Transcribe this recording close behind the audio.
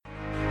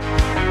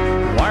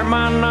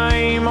my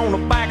name on the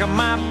back of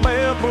my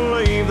belt,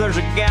 believe there's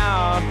a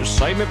God to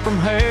save me from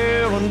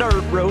hell, and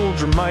dirt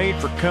roads are made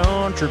for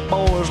country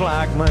boys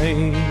like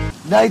me.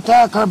 They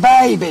took her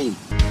baby.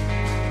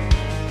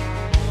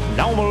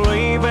 Don't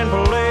believe in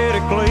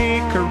politically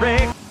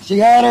correct. She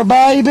had her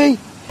baby.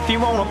 If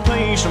you want a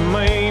piece of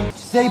me,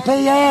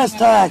 CPS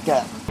took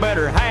her.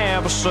 better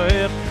have a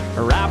set.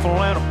 A rifle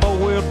and a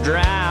four-wheel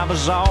drive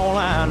is all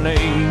I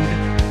need.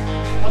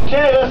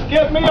 Okay, let's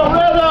get me a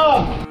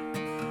rhythm.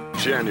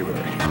 January.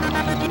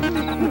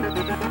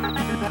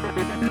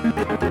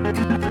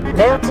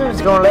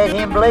 Nelson's gonna let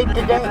him bleed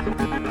today.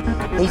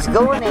 He's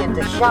going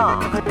into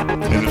shock.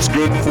 And it's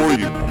good for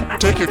you.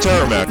 Take your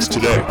Terramax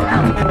today.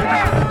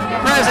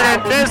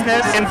 President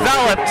business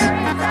enveloped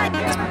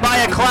by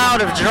a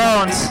cloud of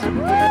drones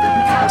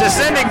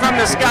descending from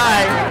the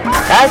sky.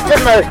 That's the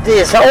most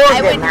disorganized.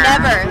 I would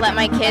never let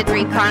my kids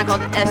read Chronicle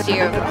SU.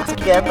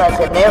 Yep, I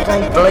said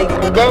Nelson, he's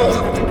bleeding today.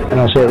 And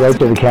I'll say it right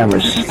to the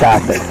camera,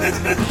 stop it.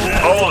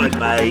 Hold it,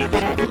 mate.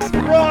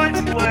 Right,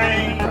 please.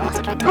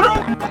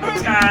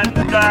 And,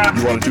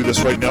 You want to do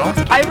this right now?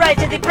 I write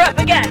the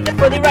propaganda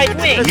for the right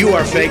wing. You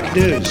are fake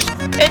news.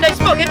 And I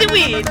smoke the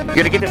weed. You're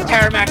gonna get this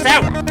Terramax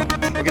out.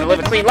 We're gonna live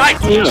a clean life.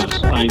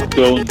 Yes, I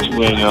go into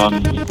a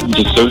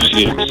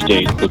dissociative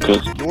state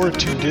because you're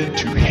tuned in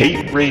to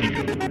Hate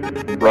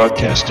Radio,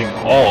 broadcasting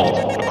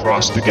all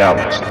across the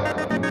galaxy.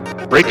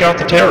 Break out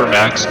the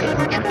Terramax and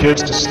put your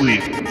kids to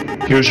sleep.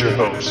 Here's your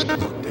host,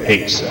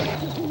 Hatesec.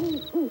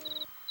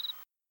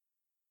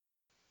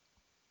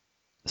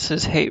 This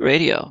is Hate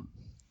Radio,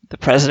 the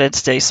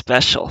President's Day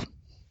special.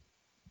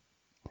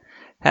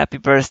 Happy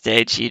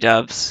birthday,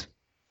 G-Dubs.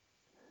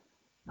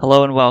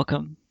 Hello and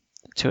welcome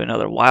to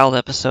another wild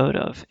episode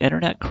of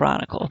Internet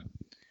Chronicle,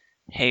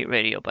 Hate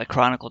Radio by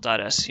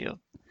Chronicle.su.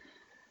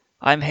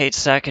 I'm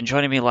Hatesec, and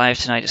joining me live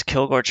tonight is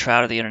Kilgoar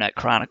Trout of the Internet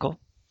Chronicle.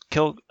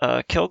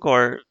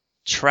 Kilgoar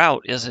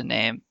Trout is a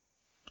name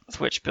with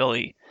which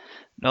Billy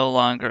no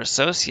longer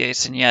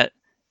associates, and yet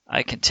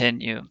I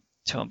continue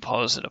to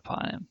impose it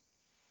upon him.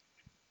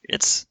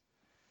 It's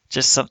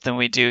just something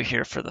we do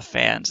here for the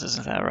fans,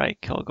 isn't that right,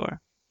 Kilgoar?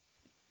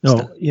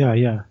 Oh,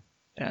 yeah.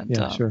 And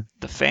yeah, sure.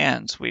 The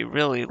fans, we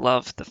really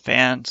love the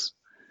fans.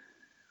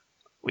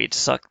 We'd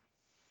suck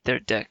their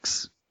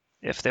dicks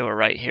if they were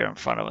right here in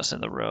front of us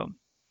in the room.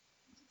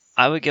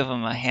 I would give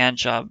them a hand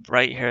job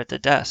right here at the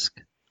desk,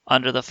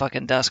 under the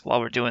fucking desk while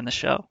we're doing the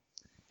show,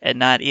 and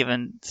not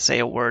even say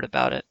a word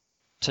about it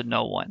to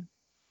no one.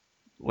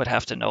 Would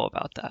have to know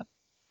about that.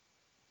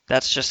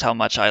 That's just how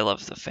much I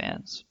love the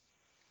fans.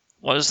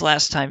 When was the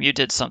last time you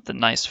did something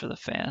nice for the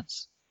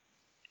fans?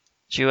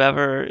 Did you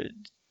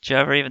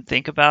ever even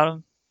think about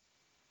them?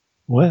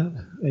 Well,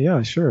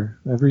 yeah, sure.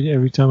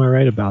 Every time I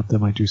write about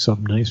them, I do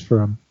something nice for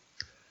them.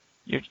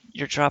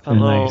 You're dropping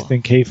and a little. I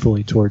think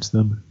hatefully towards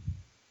them.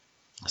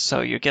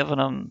 So you're giving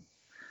them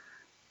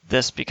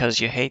this because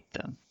you hate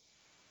them.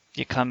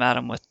 You come at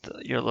them with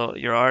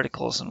your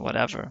articles and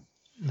whatever.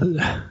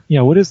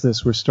 Yeah, what is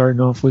this? We're starting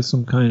off with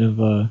some kind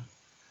of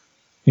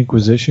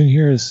inquisition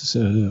here. Is this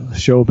a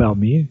show about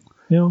me?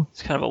 You know,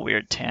 it's kind of a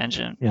weird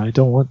tangent. Yeah, I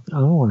don't want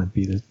to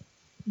be the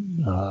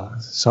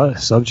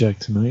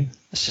subject tonight.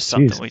 It's just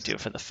something we do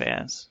for the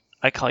fans.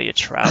 I call you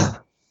Trout.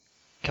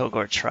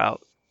 Kilgoar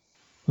Trout.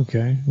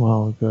 Okay,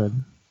 well, good.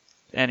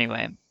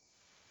 Anyway,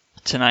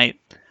 tonight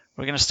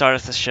we're going to start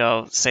off the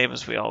show, same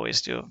as we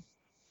always do.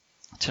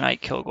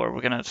 Tonight, Kilgoar,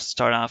 we're going to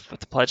start off with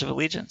the Pledge of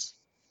Allegiance.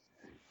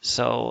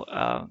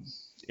 So,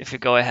 if you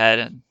go ahead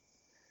and,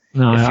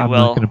 no, I'm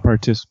not going to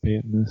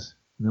participate in this.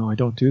 No, I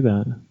don't do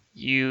that.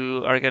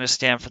 You are going to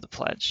stand for the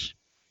pledge.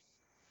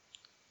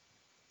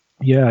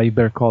 Yeah, you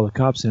better call the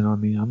cops in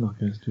on me. I'm not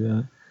going to do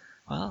that.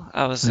 Well,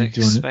 I was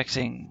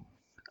expecting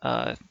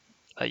a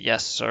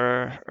yes,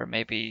 sir, or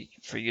maybe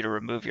for you to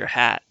remove your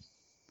hat.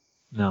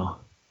 No.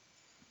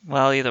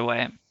 Well, either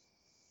way,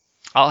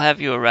 I'll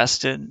have you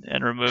arrested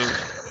and removed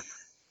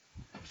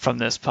from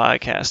this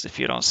podcast if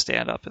you don't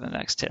stand up in the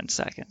next 10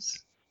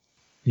 seconds.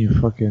 You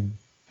fucking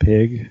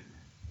pig.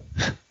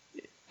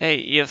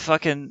 Hey, you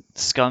fucking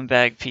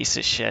scumbag piece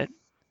of shit.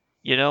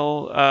 You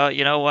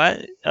know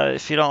what?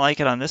 If you don't like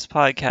it on this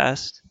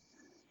podcast,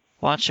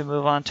 why don't you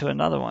move on to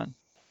another one?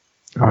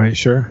 All right,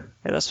 sure.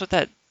 Hey, that's what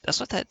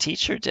that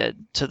teacher did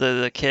to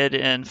the kid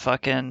in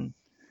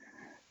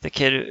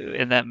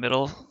that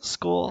middle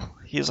school.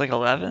 He was like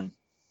 11.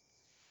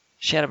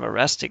 She had him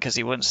arrested because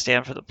he wouldn't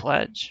stand for the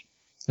pledge.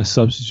 A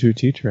substitute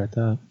teacher at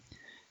that.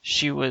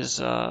 She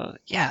was,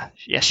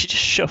 she just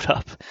showed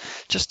up.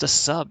 Just a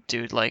sub,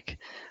 dude. Like,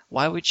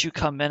 why would you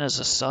come in as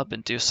a sub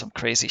and do some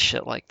crazy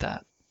shit like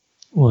that?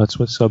 Well, that's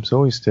what subs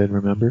always did,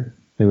 remember?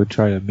 They would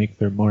try to make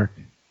their mark.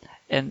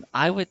 And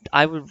I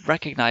would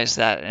recognize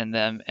that in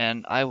them,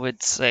 and I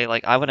would say,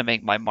 like, I want to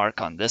make my mark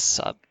on this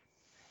sub.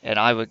 And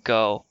I would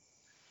go,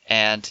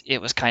 and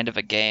it was kind of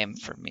a game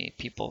for me.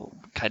 People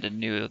kind of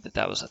knew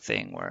that was a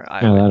thing where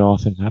I would... that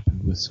often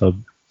happened with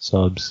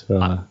subs.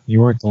 You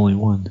weren't the only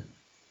one.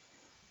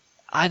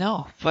 I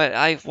know, but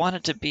I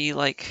wanted to be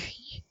like,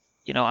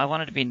 I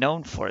wanted to be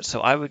known for it.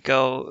 So I would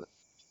go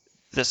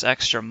this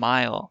extra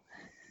mile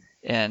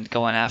and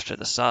going after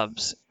the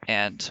subs.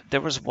 And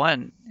there was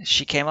one,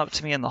 she came up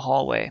to me in the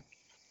hallway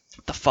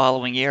the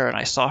following year, and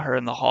I saw her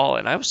in the hall,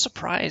 and I was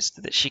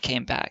surprised that she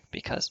came back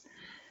because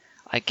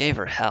I gave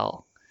her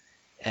hell.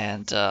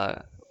 And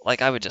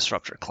like I would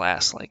disrupt her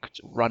class, like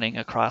running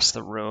across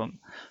the room,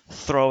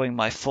 throwing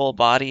my full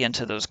body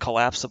into those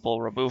collapsible,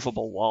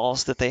 removable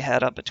walls that they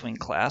had up between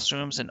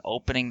classrooms and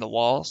opening the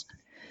walls,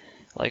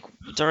 like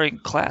during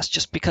class,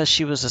 just because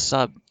she was a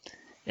sub.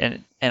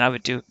 And I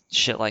would do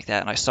shit like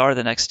that. And I saw her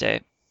the next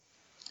day,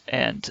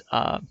 and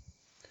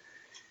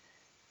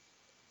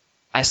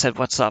I said,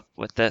 "What's up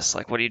with this?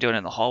 Like, what are you doing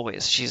in the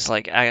hallways?" She's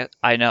like,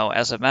 I know.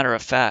 As a matter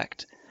of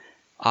fact,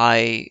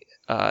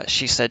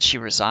 she said she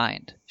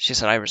resigned. She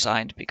said, "I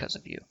resigned because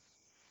of you."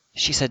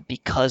 She said,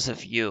 "Because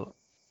of you."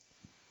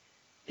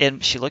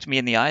 And she looked me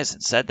in the eyes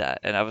and said that.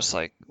 And I was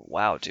like,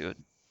 wow, dude.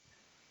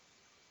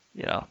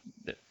 You know,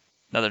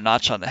 another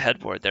notch on the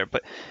headboard there.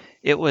 But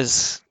it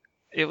was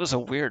a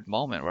weird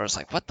moment where I was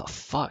like, what the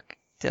fuck?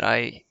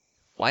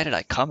 Why did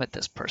I come at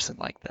this person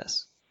like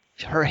this?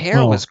 Her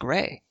hair was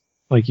gray.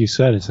 Like you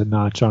said, it's a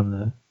notch on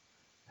the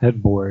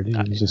headboard.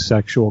 It was a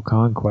sexual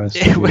conquest.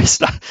 It was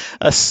not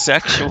a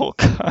sexual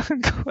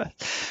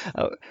conquest.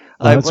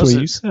 That's what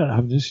you said.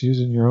 I'm just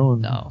using your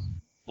own. No.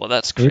 Well,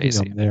 that's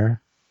crazy.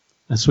 There.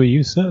 That's what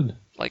you said.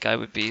 Like I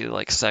would be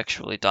like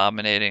sexually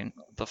dominating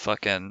the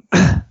fucking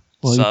well,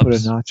 subs. You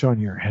put a notch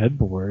on your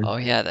headboard. Oh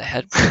yeah, the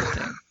headboard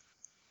thing.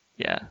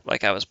 Yeah,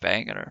 like I was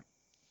banging her.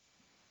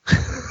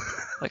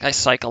 Like I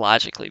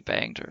psychologically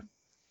banged her.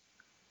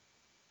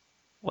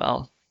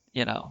 Well,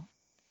 you know,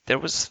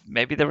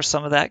 maybe there was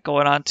some of that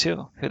going on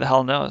too. Who the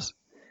hell knows?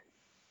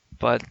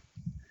 But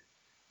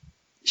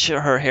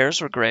her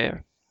hairs were gray.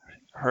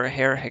 Her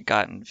hair had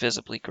gotten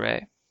visibly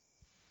gray.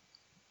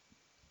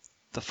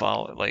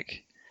 Oh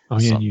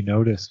yeah, you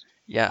noticed.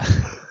 Yeah.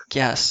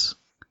 Yes.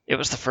 It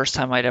was the first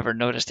time I'd ever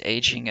noticed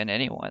aging in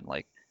anyone.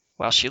 Like,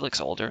 wow, she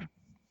looks older.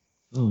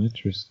 Oh,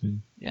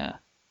 interesting. Yeah.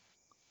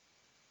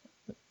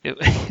 It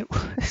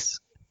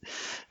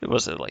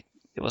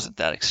wasn't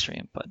that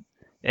extreme, but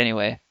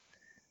anyway,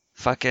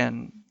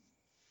 fucking,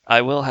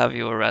 I will have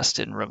you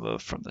arrested and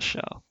removed from the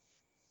show.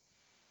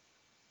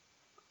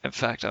 In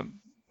fact, I'm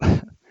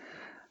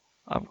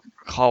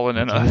calling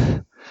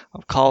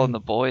I'm calling the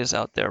boys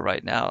out there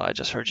right now. I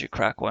just heard you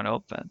crack one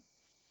open,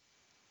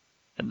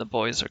 and the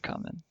boys are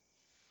coming.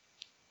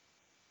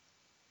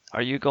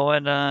 Are you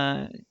going?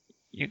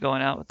 You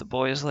going out with the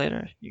boys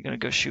later? You gonna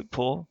go shoot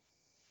pool?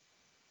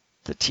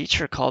 The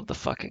teacher called the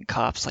fucking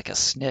cops like a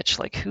snitch.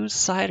 Like, whose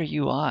side are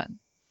you on?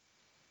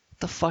 What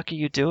the fuck are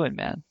you doing,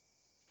 man?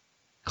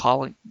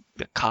 Calling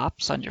the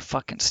cops on your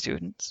fucking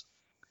students?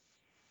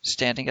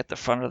 Standing at the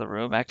front of the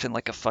room acting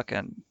like a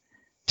fucking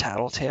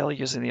tattletale,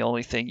 using the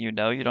only thing you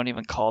know. You don't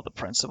even call the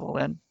principal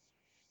in.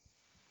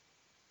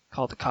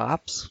 Call the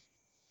cops.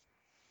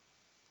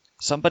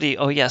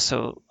 Oh yeah,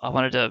 so I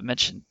wanted to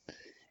mention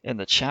in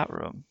the chat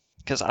room,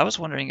 because I was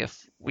wondering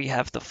if we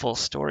have the full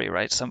story,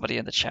 right? Somebody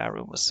in the chat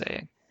room was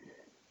saying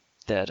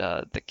that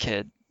the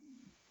kid,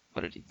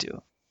 what did he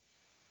do?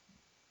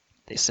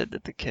 They said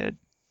that the kid,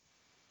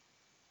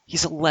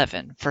 he's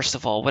 11. First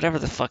of all, whatever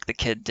the fuck the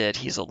kid did,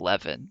 he's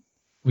 11.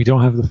 We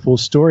don't have the full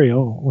story.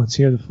 Oh, let's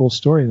hear the full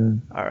story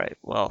then. All right,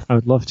 well. I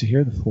would love to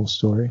hear the full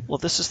story. Well,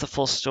 this is the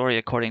full story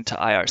according to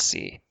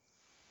IRC.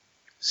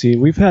 See,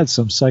 we've had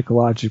some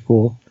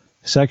psychological,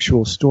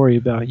 sexual story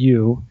about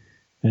you,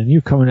 and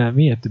you coming at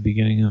me at the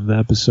beginning of the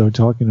episode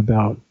talking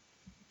about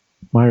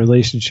my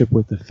relationship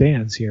with the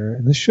fans here.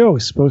 And the show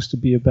is supposed to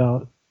be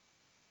about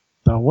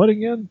what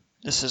again?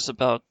 This is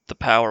about the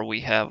power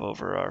we have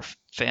over our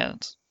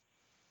fans.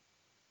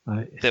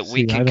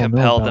 We can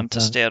compel them to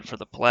stand for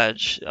the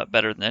pledge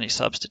better than any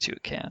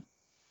substitute can.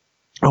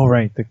 Oh,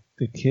 right.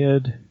 The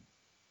kid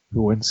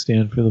who wouldn't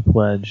stand for the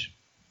pledge.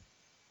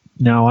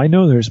 Now, I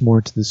know there's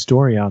more to the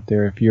story out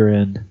there if you're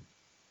in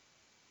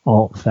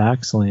alt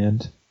facts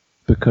land,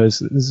 because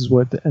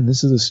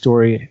this is a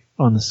story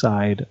on the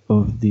side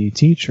of the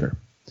teacher.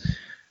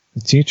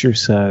 The teacher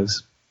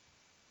says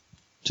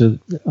to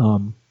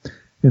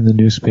in the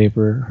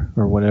newspaper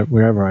or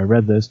wherever I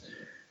read this,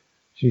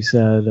 she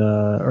said,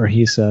 or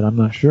he said, I'm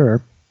not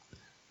sure,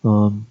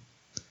 that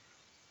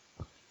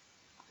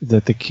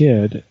the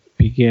kid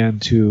began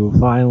to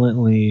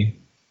violently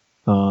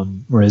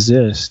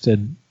resist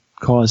and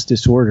cause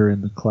disorder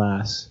in the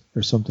class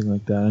or something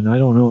like that. And I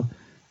don't know.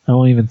 I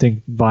don't even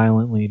think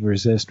violently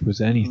resist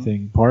was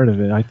anything part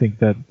of it. I think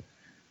that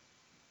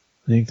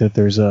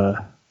there's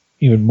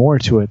even more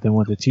to it than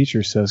what the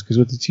teacher says. Because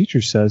what the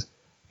teacher says,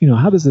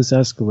 how does this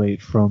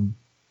escalate from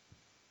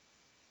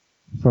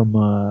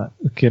a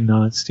kid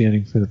not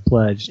standing for the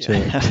pledge to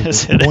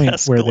the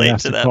point where they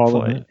have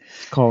to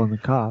call in the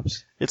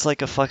cops? It's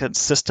like a fucking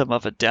System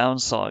of a Down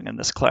song in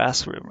this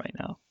classroom right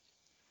now.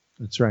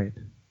 That's right.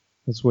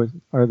 That's what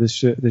this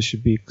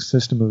should be.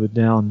 System of a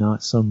Down,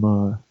 not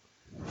some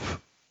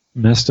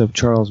messed up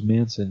Charles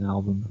Manson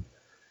album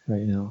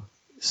right now.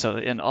 So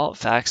in alt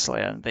facts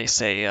land, they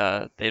say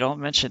they don't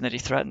mention that he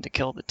threatened to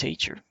kill the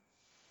teacher.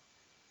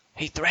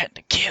 He threatened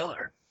to kill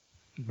her.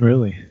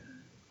 Really?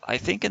 I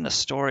think in the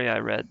story I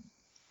read,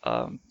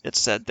 it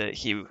said that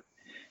he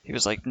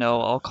was like,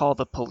 no, I'll call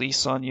the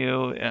police on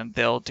you and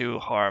they'll do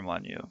harm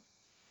on you.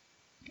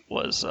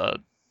 Was the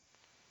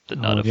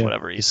nut of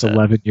whatever he said. This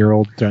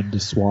 11-year-old threatened to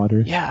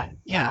slaughter. Yeah.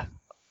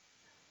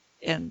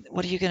 And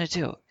what are you gonna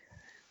do?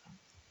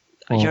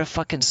 Well, You're a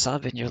fucking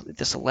sub, and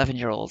this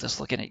 11-year-old is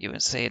looking at you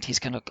and saying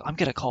I'm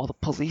gonna call the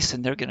police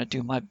and they're gonna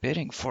do my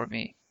bidding for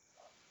me.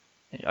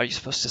 Are you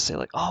supposed to say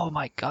like, oh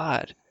my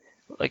god,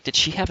 like did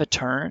she have a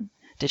turn?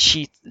 Did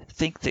she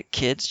think that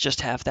kids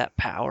just have that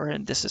power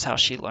and this is how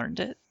she learned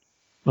it?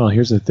 Well,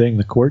 here's the thing: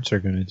 the courts are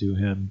going to do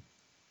him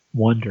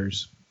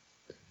wonders,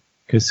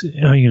 because he's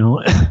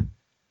going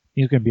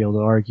to be able to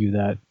argue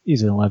that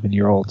he's an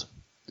 11-year-old.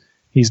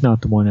 He's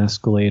not the one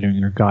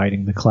escalating or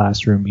guiding the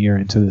classroom here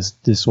into this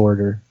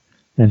disorder,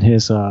 and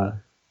his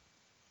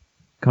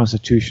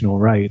constitutional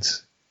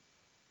rights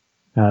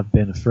have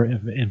been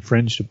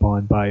infringed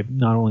upon by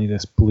not only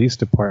this police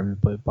department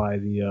but by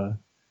the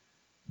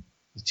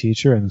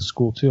teacher and the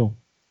school too,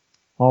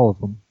 all of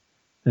them.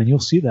 And you'll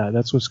see that.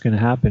 That's what's going to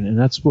happen. And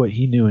that's what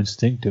he knew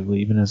instinctively,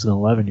 even as an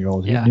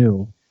 11-year-old. Yeah. He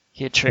knew.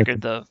 He had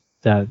triggered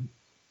that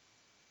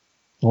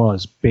law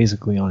is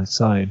basically on his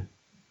side.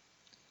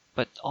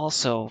 But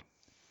also,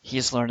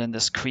 he's learning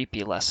this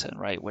creepy lesson,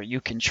 right? Where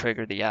you can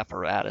trigger the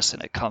apparatus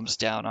and it comes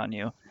down on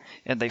you.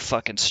 And they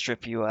fucking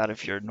strip you out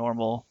of your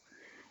normal,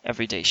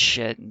 everyday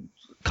shit and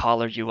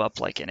collar you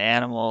up like an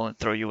animal and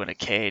throw you in a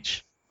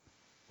cage.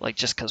 Like,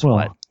 just because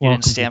what? You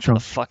didn't stand for the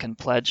fucking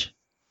pledge?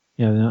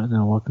 Yeah,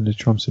 now welcome to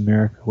Trump's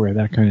America, where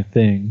that kind of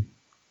thing,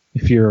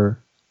 if you're,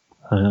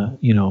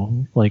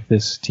 like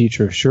this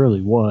teacher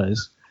surely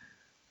was,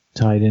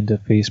 tied into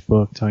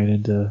Facebook, tied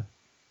into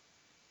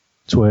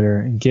Twitter,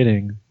 and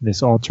getting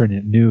this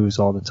alternate news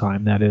all the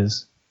time that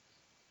is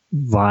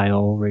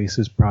vile,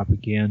 racist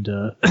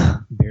propaganda,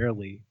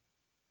 barely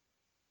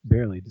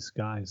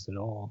disguised at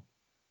all.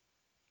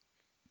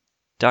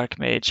 Dark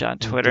Mage on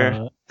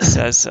Twitter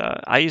says,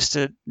 I used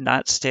to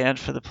not stand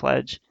for the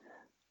pledge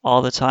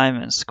all the time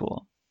in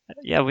school.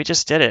 Yeah, we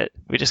just did it.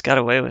 We just got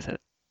away with it.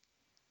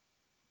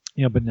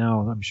 Yeah, but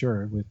now I'm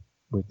sure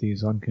with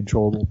these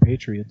uncontrollable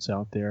patriots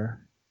out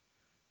there,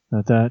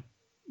 that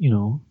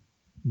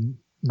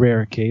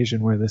rare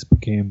occasion where this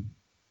went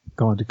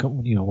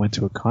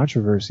to a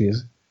controversy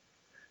is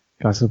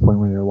got to the point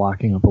where they're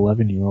locking up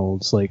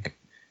 11-year-olds. Like,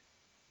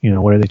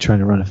 what are they trying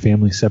to run a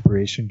family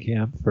separation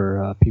camp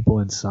for people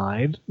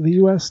inside the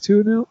U.S.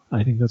 too now?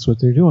 I think that's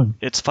what they're doing.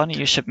 It's funny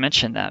you should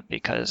mention that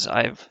because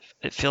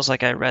it feels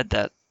like I read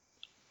that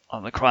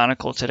on the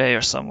Chronicle today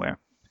or somewhere.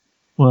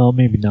 Well,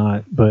 maybe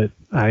not, but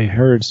I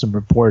heard some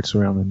reports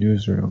around the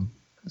newsroom,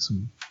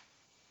 some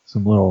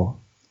little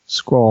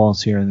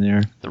scrawls here and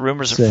there. The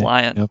rumors are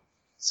flying.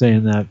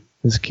 Saying that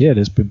this kid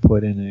has been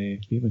put in a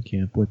FEMA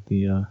camp with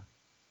the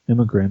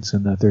immigrants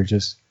and that they're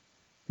just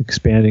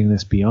expanding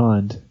this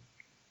beyond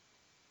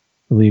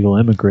illegal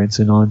immigrants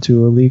and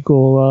onto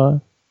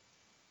illegal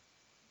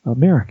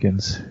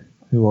Americans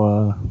who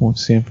won't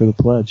stand for the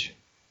pledge.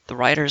 The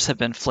writers have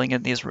been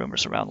flinging these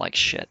rumors around like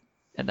shit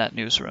in that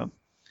newsroom.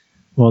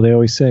 Well, they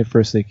always say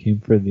first they came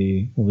for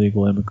the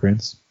illegal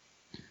immigrants,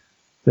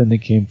 then they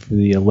came for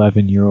the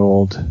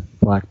 11-year-old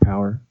Black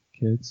Power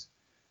kids,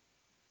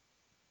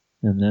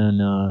 and then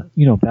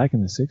back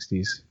in the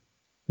 60s,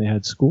 they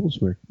had schools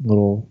where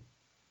little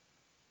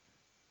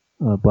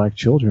black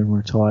children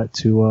were taught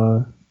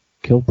to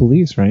kill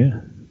police, right?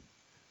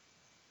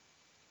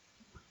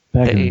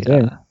 Back in the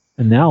day.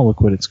 And now look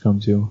what it's come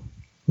to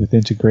with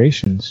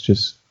integration. It's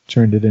just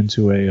turned it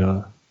into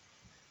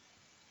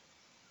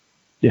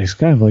it's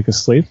kind of like a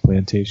slave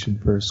plantation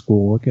for a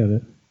school. Look at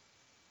it.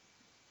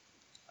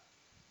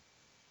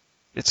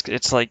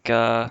 It's like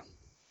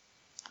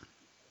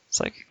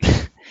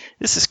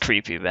this is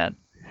creepy, man.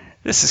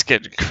 This is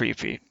getting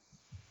creepy.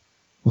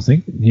 Well,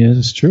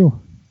 it's true.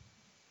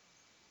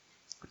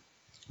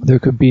 There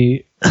could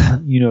be,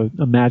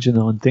 imagine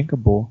the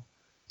unthinkable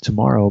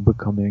tomorrow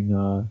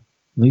becoming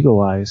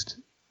legalized,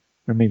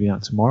 or maybe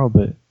not tomorrow,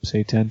 but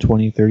say 10,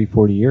 20, 30,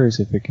 40 years,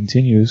 if it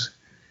continues,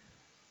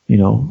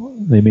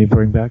 they may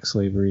bring back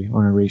slavery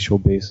on a racial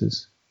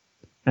basis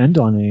and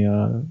on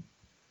a,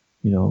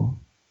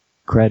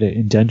 credit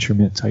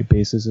indenturement type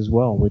basis as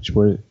well, which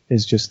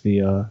is just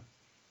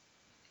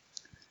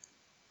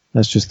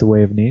that's just the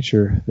way of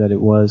nature that it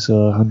was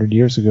 100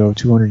 years ago,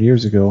 200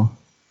 years ago.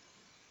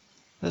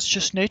 That's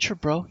just nature,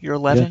 bro. You're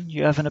 11,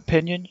 You have an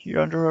opinion,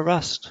 you're under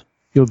arrest.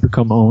 You'll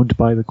become owned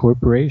by the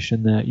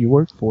corporation that you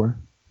work for.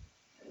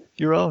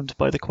 You're owned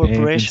by the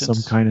corporations. And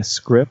some kind of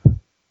script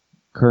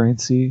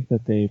currency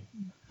that they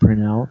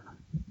print out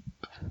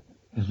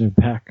in their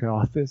back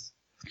office.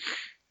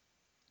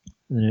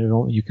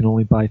 And you can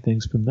only buy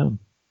things from them.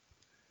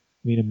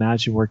 I mean,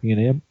 imagine working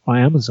at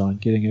Amazon,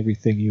 getting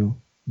everything you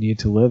need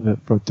to live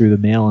through the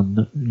mail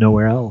and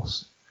nowhere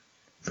else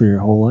for your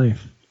whole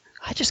life.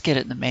 I just get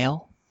it in the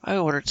mail. I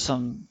ordered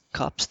some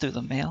cups through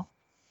the mail.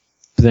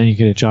 But then you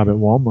get a job at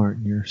Walmart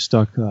and you're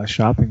stuck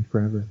shopping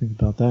forever. Think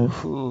about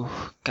that. Ooh,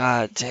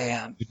 god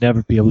damn. You'd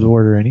never be able to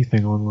order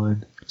anything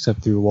online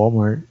except through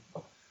Walmart.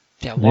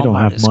 Yeah, They don't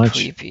Walmart have is much.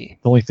 creepy.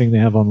 The only thing they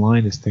have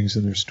online is things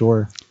in their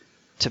store.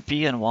 To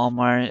be in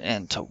Walmart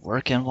and to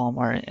work in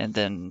Walmart and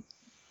then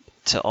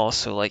to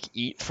also like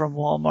eat from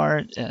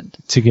Walmart and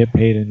To get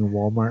paid in a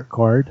Walmart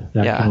card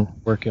that Yeah. can only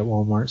work at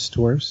Walmart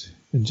stores,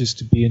 and just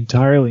to be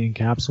entirely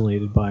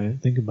encapsulated by it.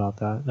 Think about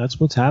that. That's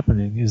what's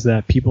happening, is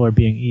that people are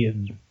being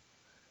eaten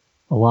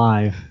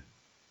alive.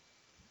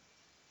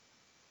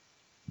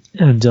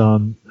 And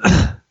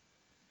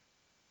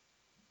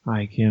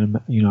I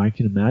can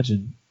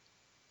imagine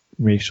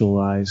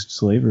racialized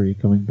slavery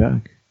coming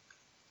back.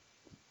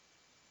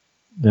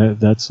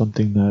 That's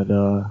something that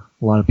a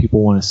lot of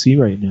people want to see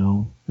right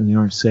now, and they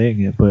aren't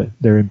saying it, but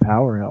they're in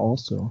power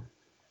also.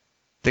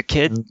 the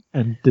kid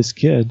And this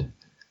kid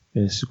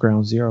is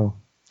ground zero.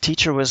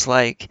 teacher was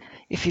like,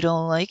 if you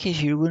don't like it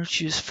here, why don't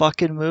you just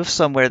fucking move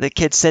somewhere? The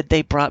kid said,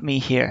 they brought me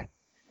here.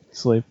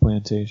 Slave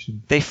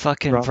plantation. They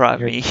fucking brought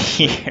me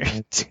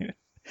here, dude.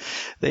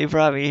 They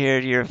brought me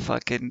here to your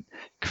fucking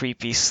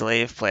creepy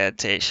slave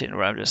plantation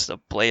where I'm just a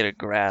blade of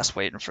grass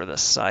waiting for the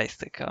scythe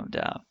to come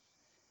down.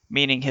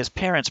 Meaning his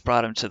parents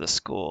brought him to the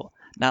school.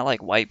 Not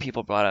like white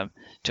people brought him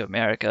to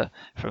America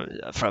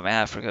from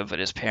Africa, but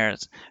his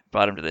parents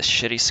brought him to this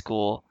shitty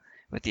school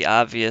with the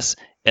obvious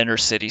inner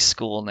city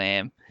school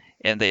name.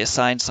 And they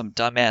assigned some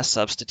dumbass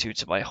substitute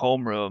to my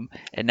homeroom,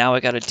 and now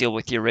I got to deal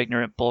with your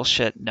ignorant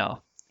bullshit.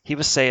 No. He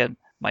was saying,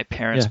 my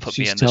parents put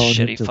me in this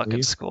shitty fucking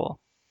leave. school.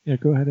 Yeah,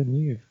 go ahead and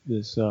leave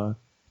this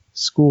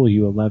school,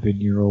 you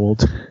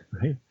 11-year-old.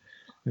 Right?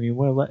 I mean,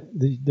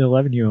 the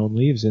 11-year-old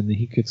leaves and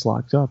he gets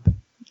locked up.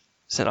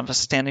 Said, I'm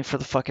just standing for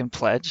the fucking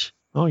pledge.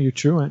 Oh, you're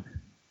truant.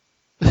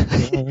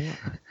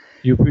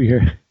 You're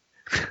here.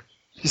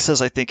 He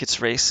says, I think it's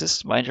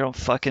racist. Mind your own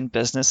fucking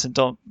business and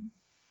don't...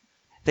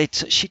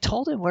 She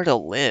told him where to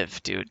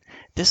live, dude.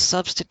 This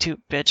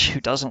substitute bitch who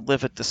doesn't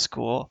live at the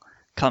school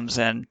comes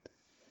in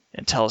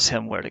and tells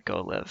him where to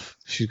go live.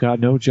 She's got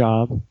no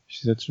job.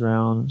 She sits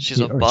around. She's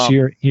a bum.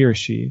 He or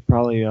she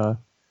probably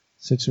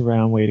sits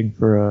around waiting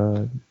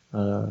for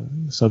a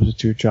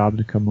substitute job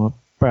to come up,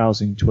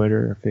 browsing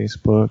Twitter or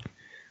Facebook,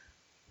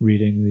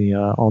 reading the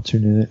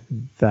alternate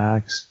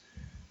facts,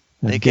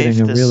 and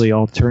getting a really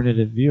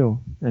alternative view.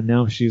 And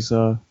now she's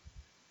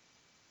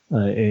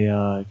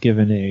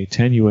given a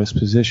tenuous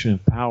position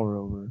of power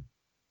over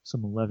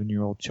some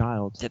 11-year-old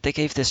child. Yeah, they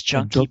gave this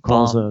junkie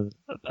bum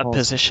a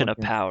position of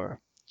power.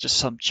 Just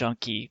some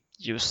junky,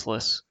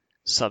 useless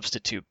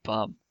substitute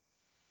bum.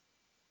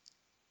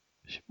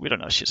 We don't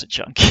know if she's a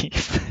junkie.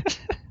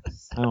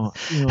 I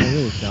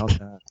really doubt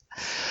that.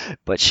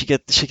 But she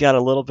got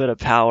a little bit of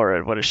power,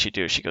 and what does she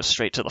do? She goes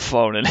straight to the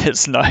phone and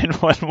hits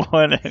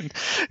 911 and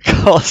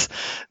calls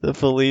the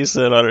police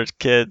in on her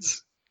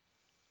kids.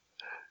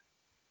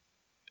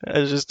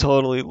 And just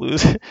totally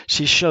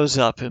she shows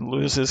up and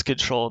loses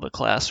control of the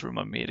classroom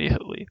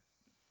immediately.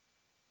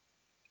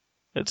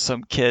 And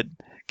some kid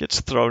gets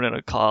thrown in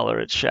a collar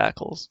and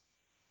shackles.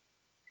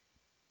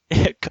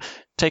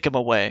 Take him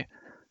away.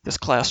 This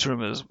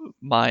classroom is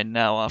mine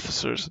now,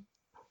 officers.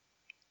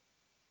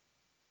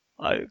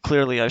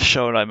 Clearly I've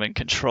shown I'm in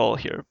control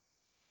here.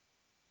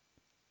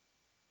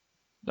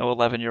 No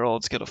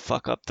 11-year-old's gonna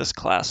fuck up this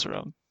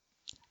classroom.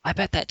 I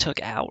bet that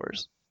took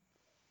hours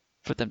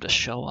for them to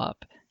show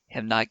up,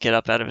 him not get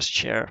up out of his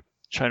chair,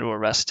 trying to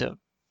arrest him.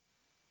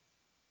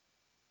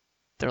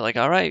 They're like,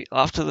 all right,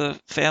 off to the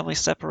family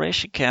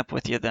separation camp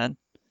with you then.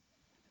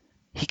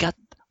 He got,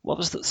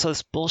 so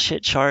this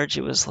bullshit charge,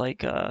 it was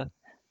like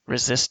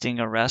resisting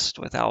arrest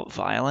without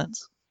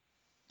violence.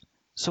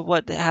 So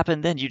what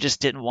happened then? You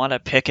just didn't want to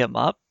pick him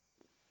up?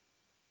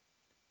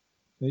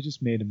 They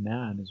just made him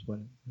mad is what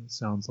it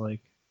sounds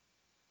like.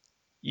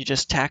 You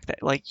just tacked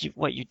that, like,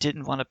 you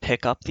didn't want to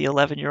pick up the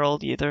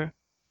 11-year-old either?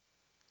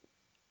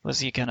 Was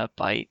he gonna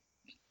bite?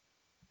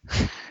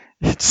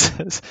 It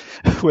says,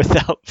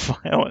 without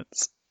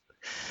violence.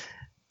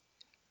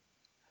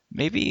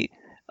 Maybe,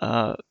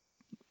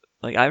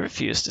 like, I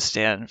refused to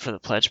stand for the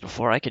pledge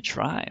before I could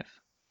drive.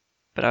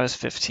 But I was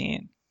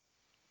 15.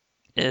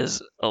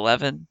 Is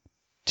 11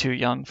 too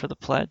young for the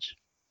pledge?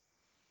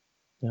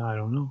 Yeah, I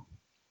don't know.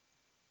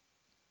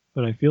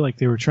 But I feel like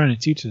they were trying to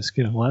teach this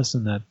kid a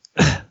lesson that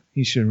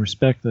he should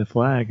respect the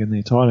flag, and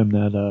they taught him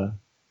that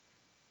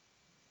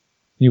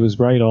he was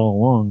right all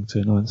along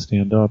to not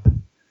stand up.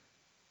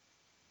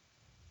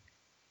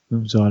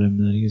 They taught him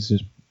that he's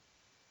just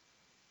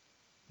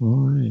all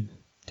right.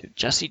 Dude,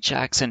 Jesse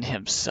Jackson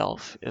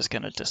himself is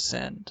going to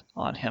descend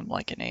on him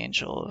like an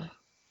angel of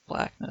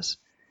blackness.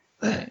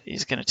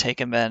 He's going to take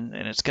him in,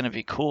 and it's going to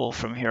be cool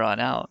from here on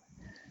out.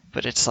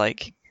 But it's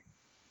like,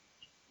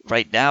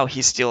 right now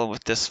he's dealing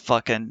with this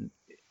fucking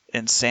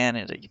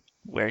insanity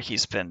where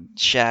he's been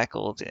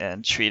shackled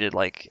and treated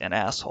like an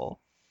asshole.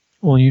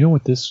 Well, you know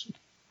what this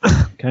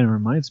kind of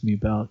reminds me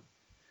about?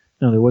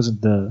 Now, there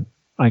wasn't the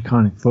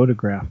iconic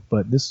photograph,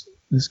 but this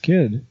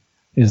kid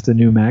is the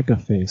new MAGA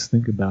face.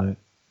 Think about it.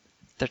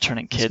 They're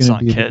turning kids on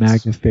kids. It's going to be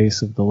kids. the MAGA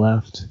face of the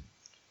left,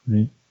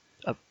 right?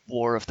 A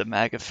war of the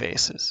MAGA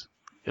faces.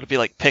 It'll be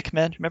like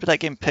Pikmin. Remember that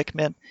game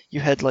Pikmin?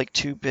 You had like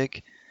two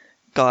big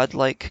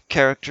godlike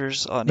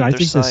characters on either I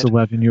think side this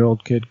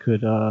 11-year-old kid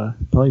could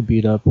probably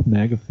beat up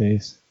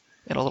MAGAface.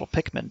 in a little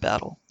Pikmin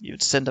battle.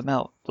 You'd send them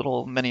out,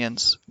 little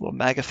minions, little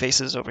MAGA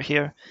faces over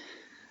here.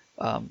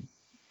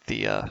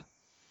 The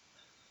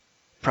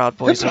Proud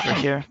Boys over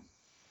here.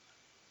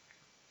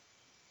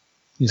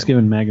 He's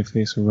giving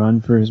MAGAface a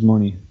run for his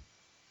money.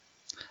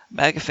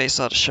 MAGAface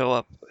ought to show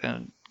up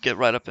and get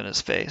right up in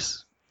his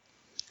face.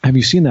 Have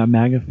you seen that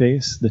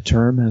MAGAface? The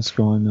term has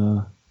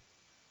gone,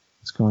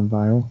 it's gone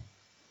viral.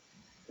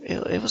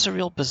 It was a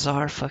real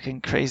bizarre, fucking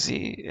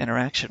crazy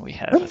interaction we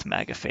had with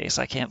MAGAface.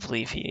 I can't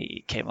believe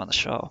he came on the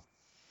show.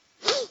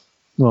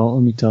 Well,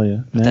 let me tell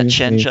you. With that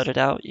chin jutted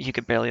out, you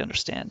could barely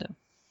understand him.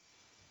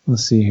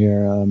 Let's see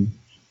here.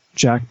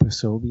 Jack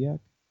Posobiec,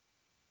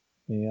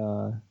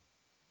 a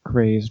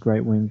crazed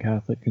right-wing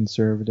Catholic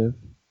conservative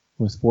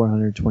with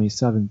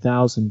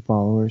 427,000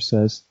 followers,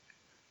 says,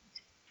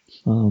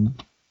 in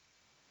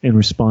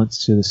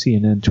response to the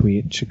CNN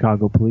tweet,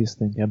 Chicago police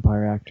think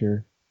Empire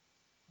actor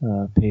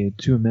paid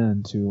 2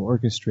 men to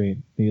orchestrate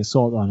the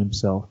assault on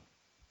himself,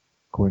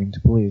 according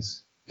to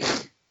police.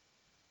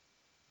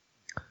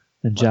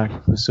 And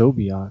Jack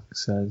Posobiec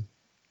said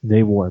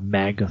they wore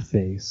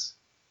MAGAface.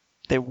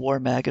 They wore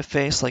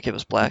MAGAface like it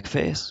was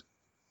blackface?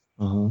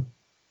 Uh-huh.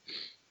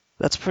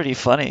 That's pretty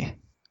funny.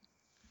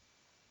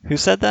 Who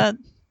said that?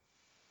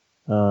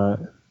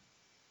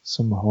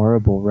 Some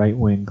horrible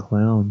right-wing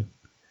clown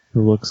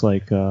who looks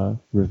like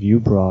Review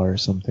Bra or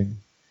something.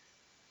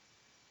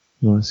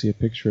 You want to see a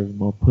picture of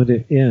him? I'll put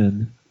it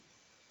in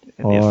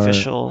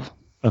the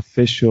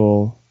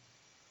official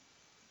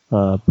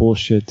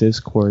bullshit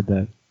Discord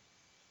that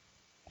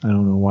I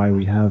don't know why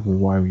we have or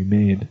why we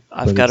made.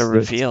 I've got to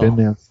reveal. It's been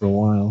there for a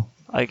while.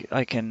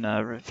 I can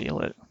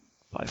reveal it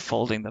by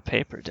folding the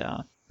paper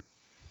down.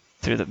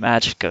 Through the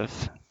magic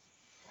of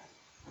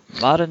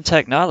modern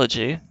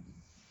technology,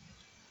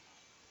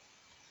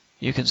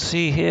 you can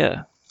see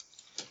here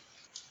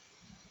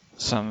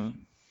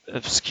some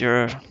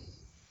obscure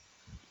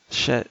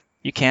shit.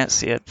 You can't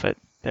see it, but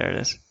there it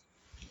is.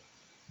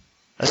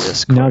 A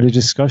Discord. Now the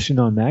discussion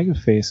on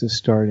MAGAface has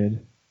started.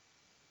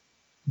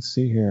 Let's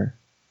see here.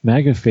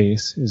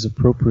 MAGAface is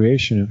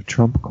appropriation of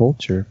Trump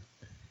culture.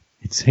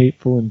 It's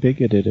hateful and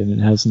bigoted, and it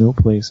has no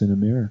place in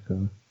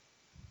America.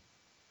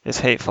 It's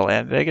hateful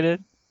and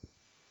bigoted?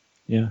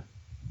 Yeah.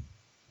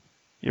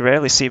 You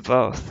rarely see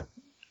both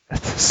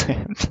at the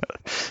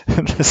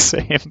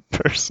same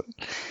person.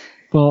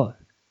 Well,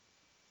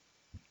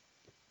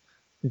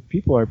 if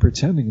people are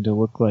pretending to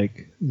look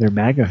like they're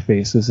MAGA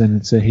faces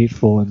and it's a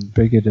hateful and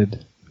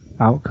bigoted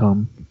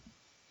outcome,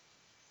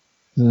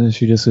 then is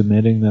she just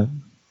admitting that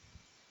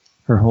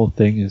her whole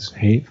thing is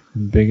hate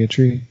and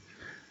bigotry?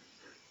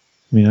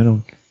 I mean, I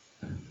don't...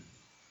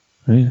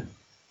 Right?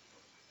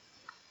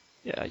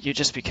 Yeah, you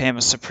just became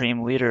a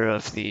supreme leader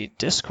of the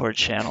Discord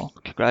channel.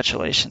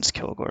 Congratulations,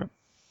 Kilgoar.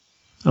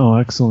 Oh,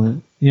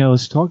 excellent. Yeah,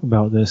 let's talk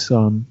about this.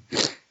 We'll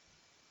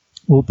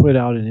put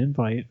out an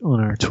invite on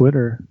our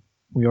Twitter.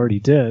 We already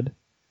did.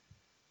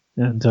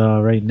 And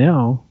right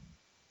now,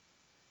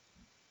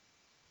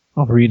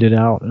 I'll read it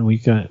out, and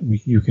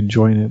you can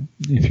join it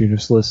if you're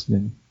just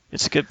listening.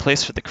 It's a good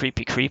place for the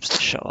creepy creeps to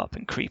show up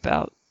and creep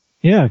out.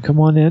 Yeah, come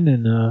on in,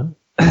 and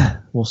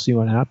we'll see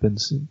what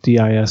happens.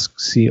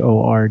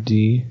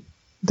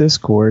 Discord,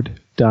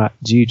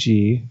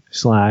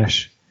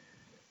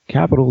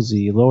 discord.gg/capital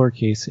Z,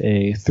 lowercase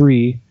a,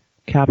 3,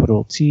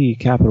 capital T,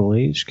 capital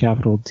H,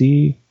 capital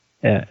D,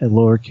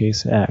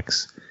 lowercase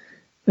x.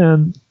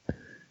 And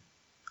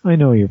I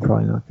know you're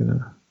probably not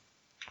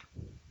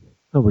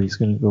nobody's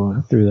gonna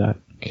go through that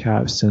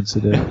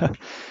cap-sensitive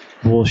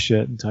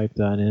bullshit and type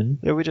that in.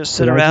 Yeah, we just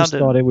sit around. I just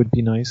thought it would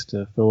be nice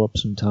to fill up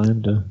some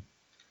time to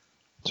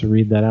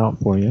read that out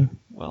for you.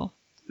 Well,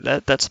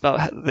 that's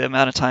about the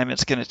amount of time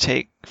it's going to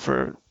take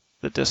for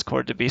the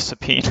Discord to be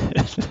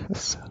subpoenaed.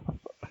 So,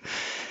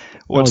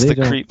 once the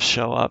creeps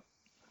show up.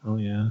 Oh,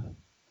 yeah.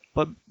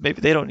 But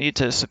maybe they don't need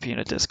to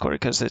subpoena Discord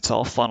because it's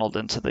all funneled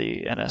into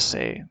the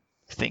NSA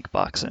think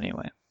box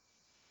anyway.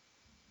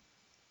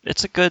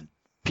 It's a good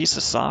piece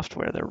of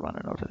software they're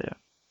running over there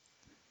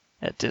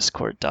at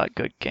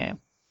discord.goodgame.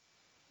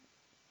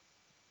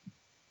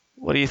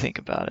 What do you think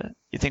about it?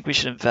 You think we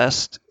should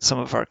invest some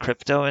of our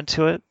crypto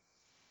into it?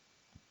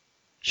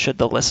 Should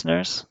the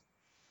listeners?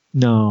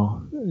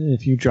 No.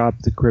 If you drop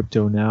the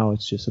crypto now,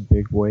 it's just a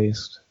big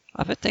waste.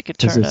 I bet they could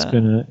turn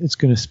it's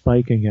gonna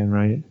spike again,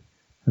 right?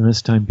 And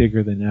this time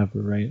bigger than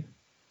ever, right?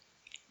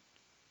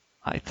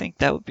 I think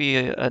that would be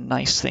a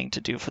nice thing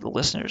to do for the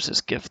listeners, is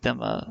give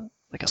them a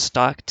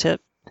stock tip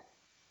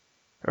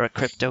or a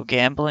crypto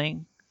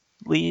gambling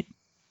lead,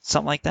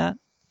 something like that.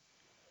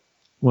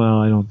 Well,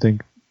 I don't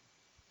think.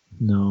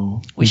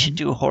 No. We should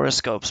do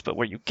horoscopes, but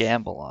where you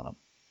gamble on them.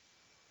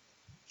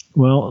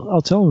 Well,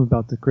 I'll tell them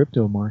about the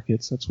crypto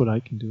markets. That's what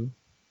I can do.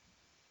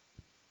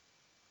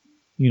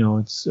 You know,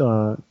 it's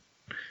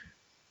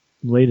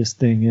latest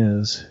thing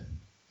is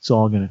it's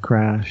all going to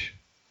crash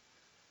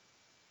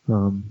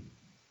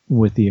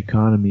with the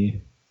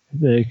economy.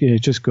 It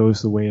just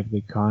goes the way of the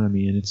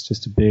economy, and it's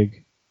just a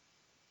big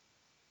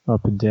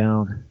Up and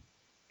down.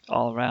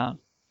 All around.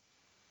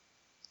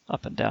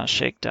 Up and down,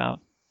 shakedown.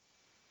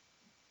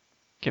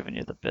 Giving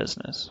you the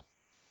business.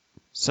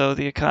 So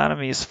the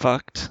economy is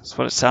fucked. That's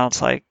what it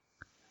sounds like.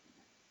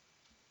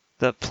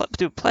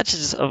 Dude,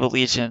 Pledges of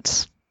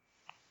Allegiance.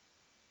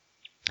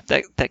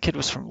 That kid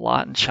was from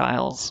Lawton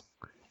Childs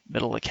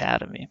Middle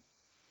Academy.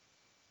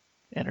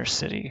 Inner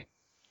city.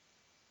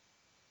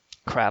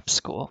 Crap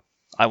school.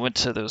 I went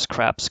to those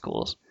crap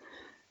schools.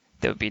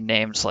 They would be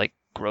names like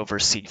Grover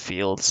C.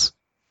 Fields.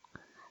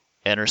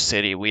 Inner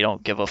city, we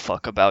don't give a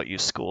fuck about you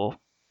school.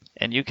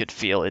 And you could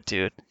feel it,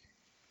 dude.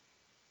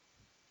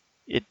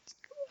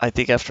 I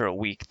think after a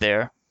week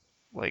there,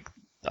 like,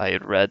 I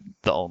had read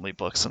the only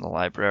books in the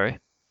library.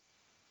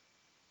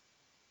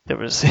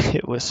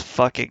 It was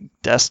fucking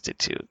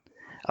destitute.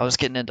 I was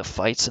getting into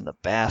fights in the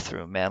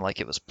bathroom, man, like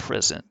it was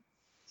prison.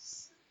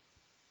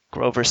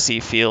 Grover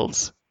C.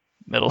 Fields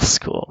Middle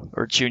School,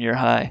 or junior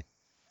high,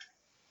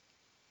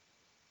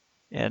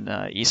 in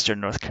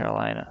eastern North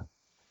Carolina.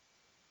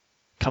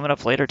 Coming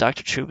up later,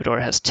 Dr. Troubadour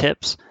has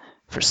tips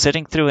for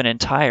sitting through an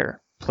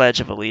entire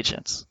Pledge of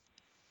Allegiance.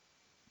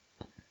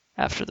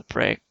 After the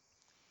break.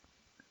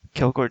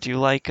 Kilgoar, do you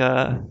like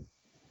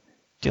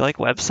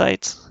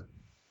websites?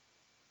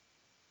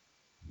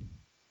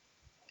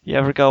 You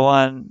ever go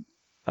on?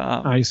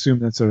 I assume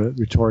that's a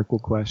rhetorical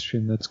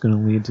question that's going to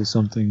lead to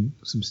something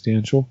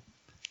substantial.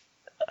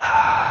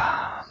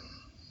 I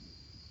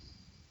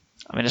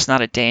mean, it's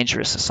not a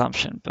dangerous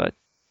assumption, but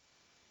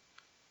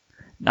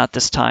not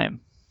this time.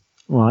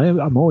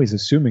 Well, I'm always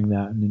assuming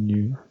that,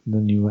 and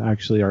then you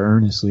actually are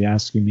earnestly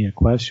asking me a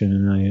question,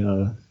 and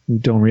I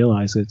don't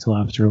realize it till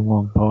after a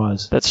long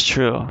pause. That's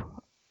true.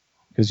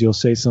 Because you'll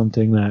say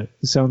something that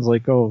sounds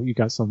like, oh, you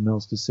got something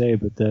else to say,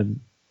 but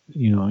then,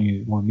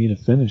 you want me to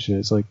finish it.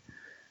 It's like,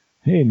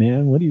 hey,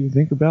 man, what do you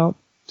think about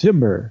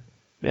timber?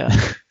 Yeah,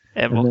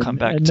 and we'll come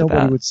back to that. And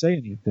nobody would say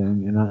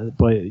anything,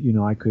 but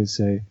I could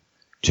say,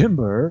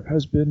 timber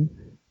has been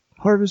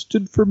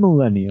harvested for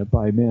millennia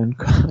by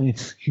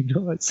mankind.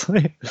 It's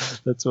like,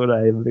 that's what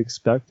I am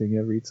expecting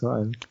every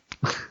time.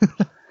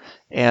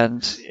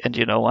 And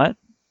you know what?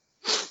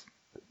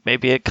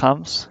 Maybe it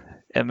comes,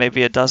 and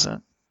maybe it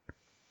doesn't.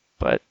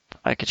 But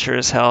I could sure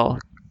as hell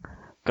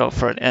go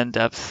for an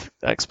in-depth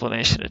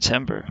explanation of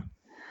timber.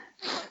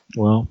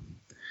 Well,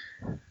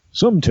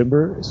 some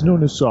timber is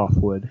known as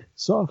softwood.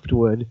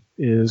 Softwood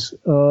is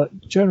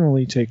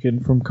generally taken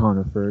from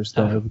conifers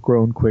that have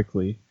grown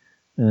quickly.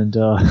 And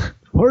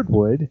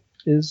hardwood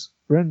is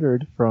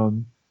rendered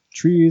from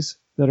trees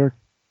that are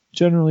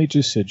generally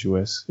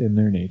deciduous in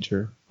their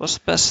nature. What's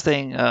the best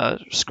thing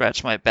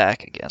scratch my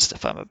back against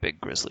if I'm a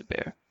big grizzly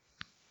bear?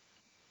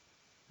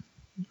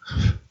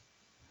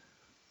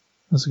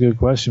 That's a good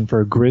question for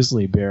a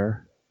grizzly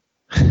bear.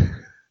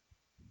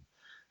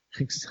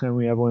 Next time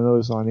we have one of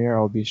those on air,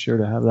 I'll be sure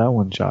to have that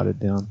one jotted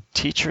down.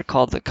 Teacher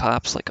called the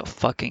cops like a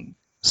fucking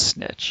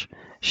snitch.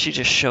 She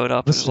just showed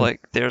up and was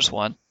like, there's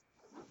one.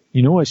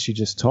 You know what she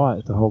just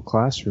taught the whole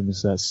classroom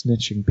is that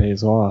snitching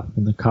pays off,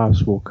 and the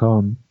cops will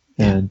come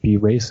and be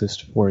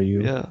racist for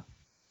you. Yeah.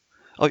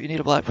 Oh, you need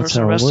a black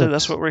person arrested?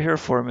 That's what we're here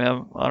for,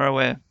 ma'am. On our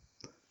way.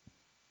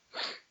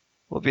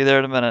 We'll be there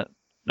in a minute.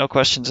 No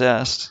questions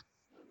asked.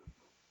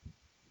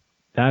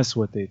 That's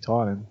what they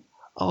taught him.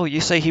 Oh,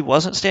 you say he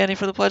wasn't standing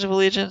for the Pledge of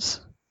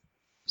Allegiance?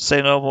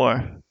 Say no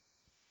more.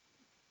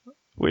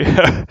 We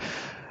are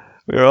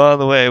on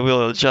the way.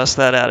 We'll adjust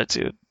that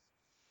attitude.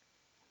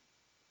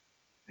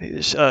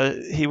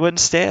 He wouldn't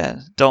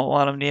stand. Don't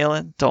want him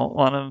kneeling. Don't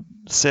want him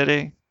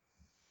sitting.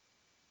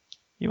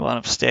 You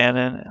want him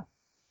standing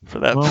for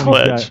that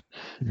pledge.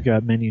 We've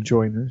got many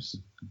joiners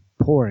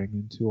pouring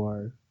into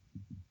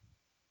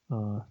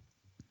our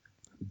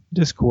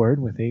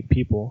Discord with 8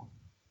 people.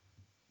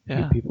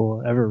 Yeah. 8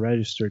 people ever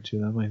registered to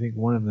them. I think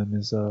one of them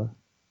is a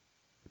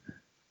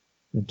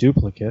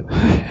duplicate.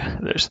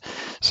 There's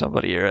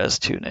somebody here has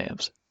 2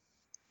 names.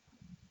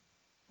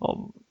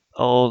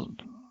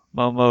 Old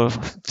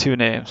Momo, 2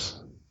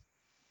 names.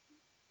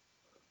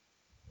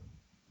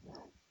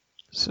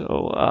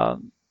 So,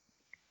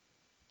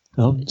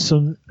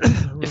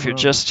 if you're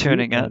just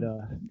tuning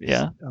in,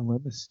 yeah.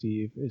 Unless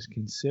Steve is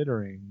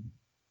considering,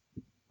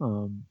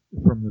 from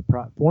the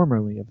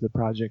formerly of the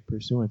Project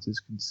Pursuance,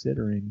 is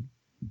considering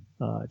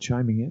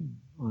chiming in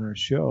on our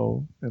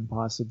show and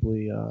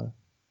possibly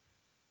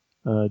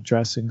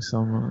addressing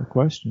some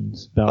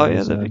questions about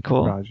that'd be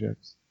cool.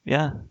 Projects.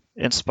 Yeah,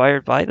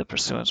 inspired by the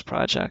Pursuance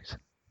Project.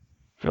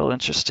 Real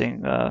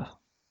interesting to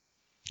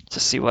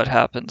see what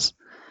happens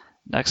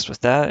next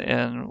with that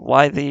and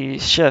why the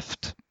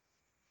shift.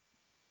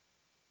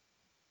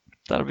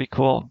 That'll be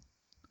cool.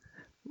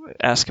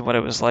 Asking what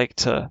it was like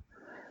to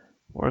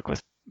work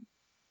with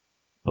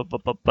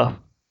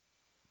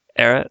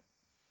Barrett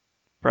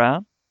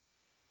Brown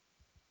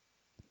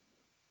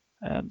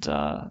and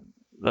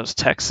those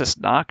Texas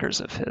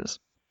knockers of his.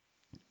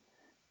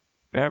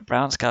 Barrett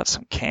Brown's got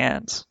some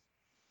cans.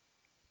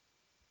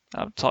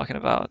 I'm talking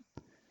about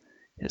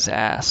his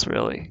ass,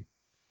 really.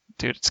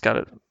 Dude, it's got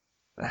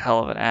a hell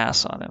of an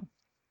ass on him.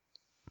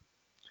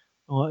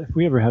 Well, if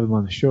we ever have him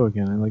on the show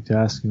again, I'd like to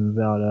ask him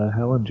about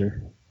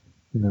Hellinger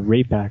and the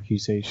rape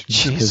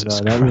accusations, because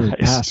that really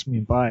passed me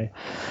by.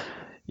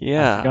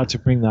 Yeah, I forgot to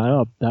bring that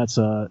up. That's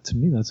to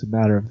me, that's a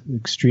matter of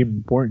extreme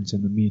importance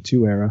in the Me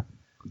Too era.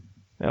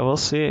 Yeah, we'll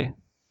see.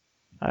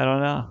 I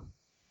don't know.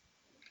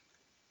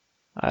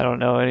 I don't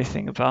know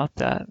anything about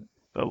that.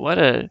 But what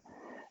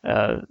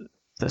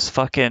this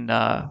fucking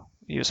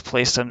he was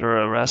placed under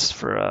arrest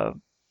for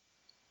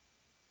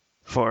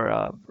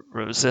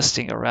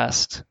resisting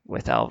arrest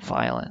without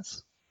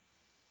violence.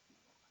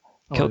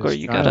 Kilgoar,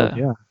 you gotta.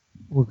 Yeah,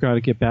 we've got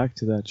to get back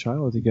to that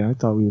child again. I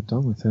thought we were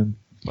done with him.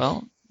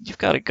 Well, you've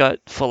got a gut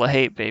full of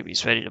hate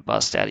babies ready to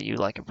bust out of you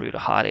like a brood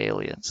of hot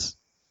aliens.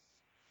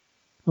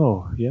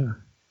 Oh yeah.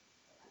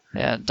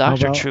 And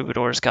Dr.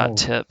 Troubadour's got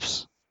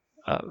tips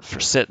for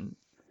sitting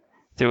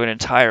through an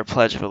entire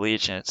Pledge of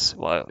Allegiance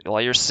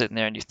while you're sitting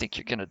there and you think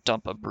you're gonna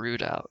dump a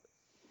brood out.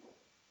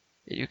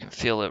 You can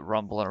feel it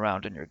rumbling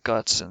around in your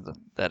guts, and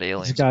that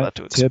alien's about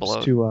to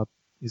explode.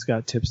 He's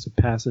got tips to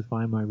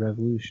pacify my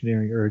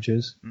revolutionary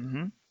urges.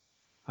 Mm-hmm.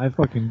 I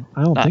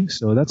don't think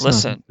so. That's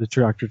not the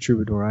Dr.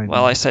 Troubadour I know.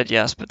 Well, I said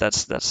yes, but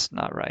that's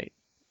not right.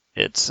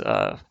 It's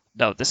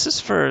no. This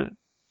is going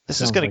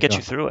to get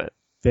you through it.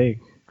 Vague.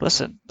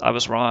 Listen, I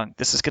was wrong.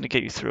 This is going to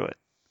get you through it.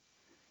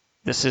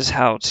 This is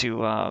how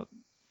to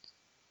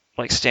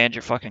stand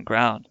your fucking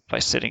ground by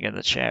sitting in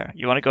the chair.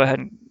 You want to go ahead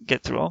and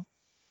get through them?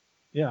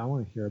 Yeah, I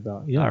want to hear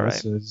about. Yeah, all right.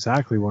 That's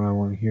exactly what I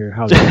want to hear.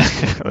 How to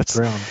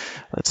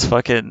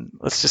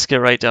let's just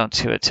get right down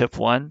to it. Tip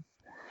 1.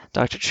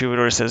 Dr.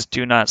 Troubadour says,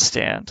 do not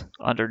stand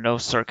under no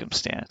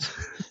circumstance.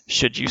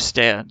 Should you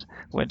stand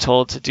when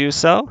told to do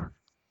so?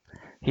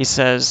 He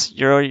says,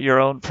 you're your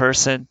own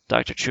person.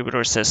 Dr.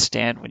 Troubadour says,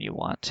 stand when you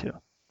want to.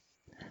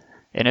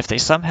 And if they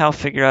somehow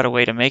figure out a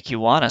way to make you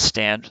want to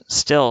stand,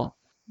 still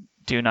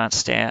do not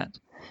stand.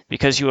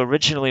 Because you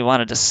originally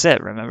wanted to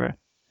sit, remember?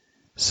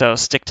 So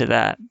stick to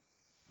that.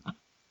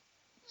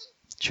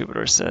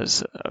 Troubadour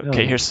says,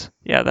 okay,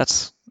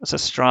 that's a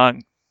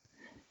strong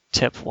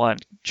tip 1.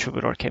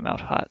 Troubadour came out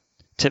hot.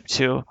 Tip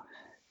 2,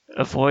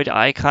 avoid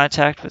eye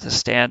contact with the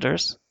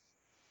standers,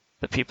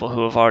 the people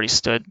who have already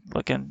stood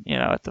looking,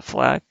 at the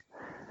flag.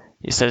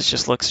 He says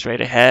just look straight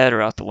ahead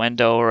or out the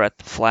window or at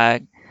the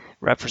flag,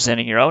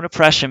 representing your own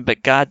oppression,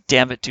 but god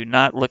damn it, do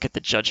not look at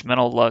the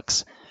judgmental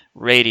looks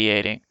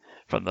radiating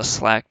from the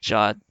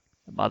slack-jawed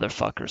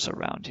motherfuckers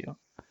around you.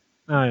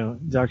 I know,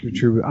 Dr.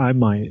 Troubadour, I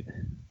might.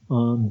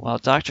 Well,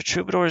 Dr.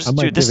 Troubadour's,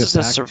 dude, this is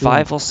a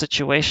survival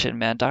situation,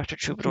 man. Dr.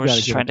 Troubadour is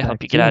just trying to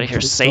help you get out of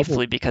here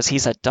safely because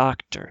he's a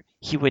doctor.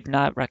 He would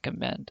not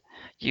recommend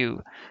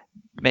you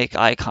make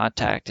eye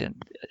contact and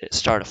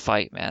start a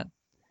fight, man.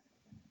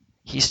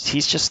 He's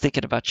just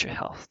thinking about your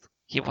health.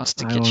 He wants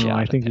to get you out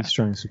I of think there. He's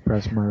trying to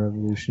suppress my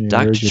revolutionary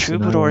Dr. urges.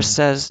 Troubadour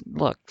says,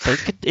 look, they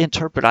could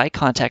interpret eye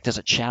contact as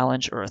a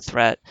challenge or a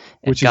threat,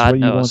 and which God is what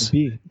you knows want to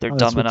be. They're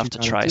dumb enough to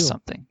try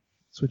something.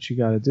 That's what you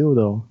got to do,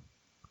 though.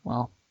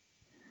 Well,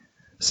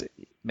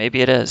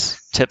 maybe it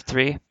is. Tip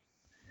 3,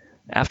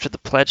 after the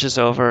pledge is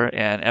over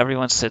and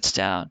everyone sits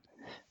down,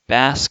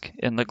 bask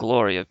in the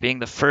glory of being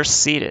the first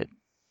seated,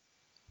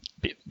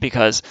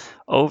 because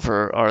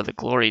over are the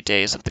glory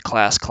days of the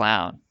class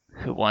clown,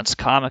 who once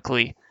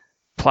comically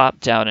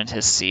plopped down in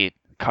his seat,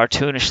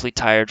 cartoonishly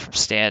tired from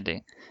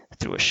standing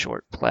through a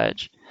short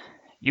pledge.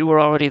 You were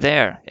already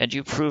there, and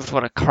you proved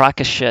what a crock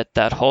of shit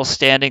that whole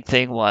standing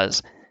thing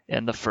was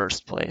in the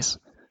first place.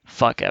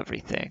 Fuck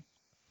everything.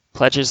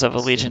 Pledges of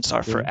allegiance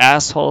are for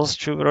assholes,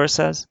 Troubadour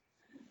says.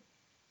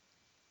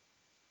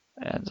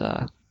 And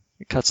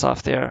it cuts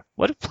off there.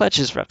 What do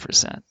pledges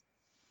represent?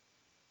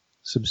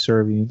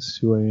 Subservience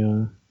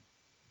to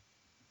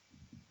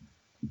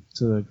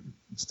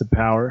it's the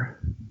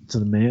power to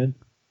the man.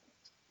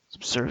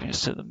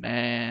 Subservience to the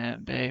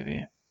man,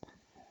 baby.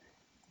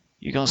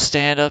 You gonna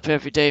stand up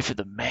every day for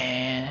the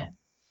man?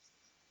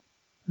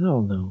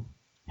 Hell no.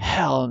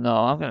 Hell no.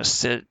 I'm gonna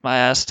sit my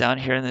ass down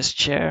here in this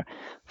chair.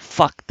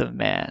 Fuck the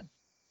man.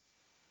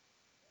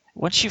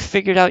 Once you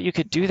figured out you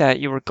could do that,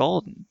 you were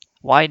golden.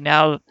 Why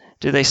now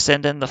do they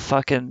send in the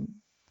fucking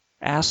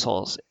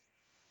assholes?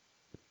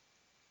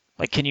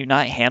 Like, can you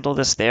not handle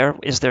this there?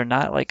 Is there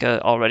not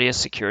already a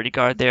security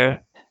guard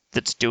there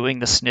that's doing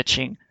the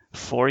snitching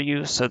for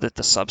you so that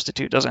the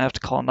substitute doesn't have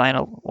to call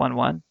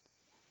 911?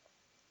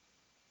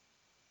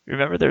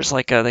 Remember, there's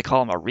they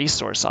call him a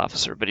resource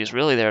officer, but he's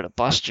really there to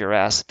bust your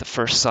ass at the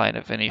first sign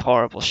of any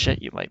horrible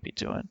shit you might be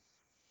doing.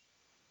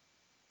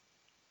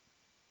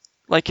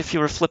 Like if you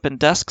were flipping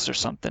desks or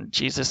something,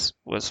 Jesus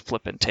was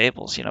flipping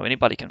tables.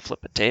 Anybody can flip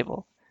a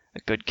table. A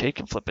good kid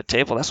can flip a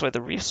table. That's why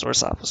the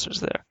resource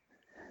officer's there.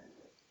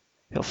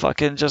 He'll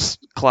fucking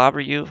just clobber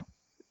you,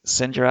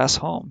 send your ass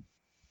home.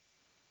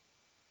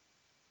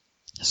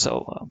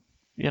 So,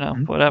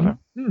 whatever.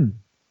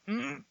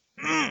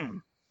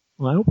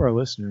 Well, I hope our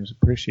listeners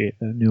appreciate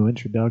that new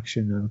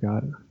introduction I've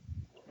got.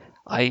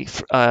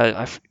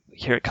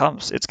 Here it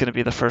comes. It's going to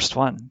be the first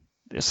one.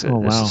 This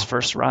wow. is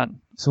first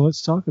run. So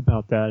let's talk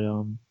about that.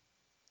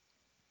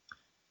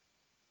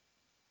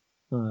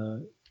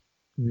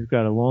 We've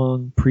got a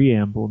long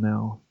preamble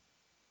now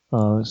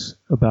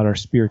about our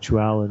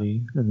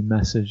spirituality and the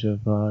message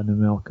of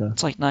Nemelka.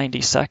 It's like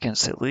 90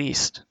 seconds at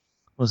least.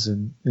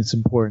 Listen, it's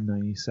important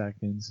 90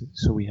 seconds,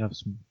 so we have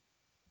some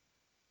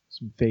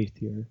faith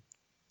here.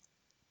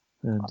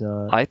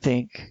 And I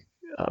think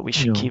we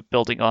should keep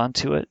building on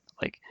to it.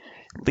 Like,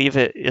 leave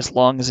it as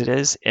long as it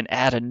is and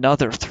add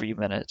another 3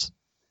 minutes.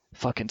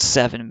 Fucking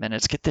 7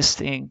 minutes. Get this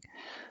thing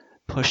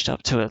pushed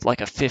up to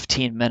like a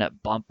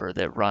 15-minute bumper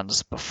that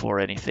runs before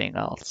anything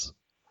else.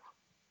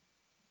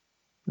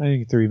 I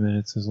think 3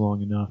 minutes is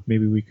long enough.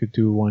 Maybe we could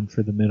do one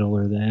for the middle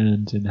or the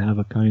end and have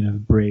a kind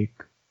of break.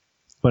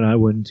 But I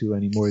wouldn't do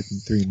any more than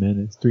 3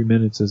 minutes. 3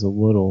 minutes is a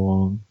little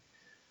long.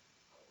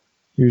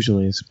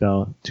 Usually it's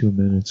about 2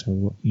 minutes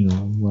or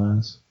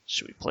less.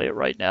 Should we play it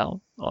right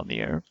now on the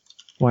air?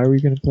 Why are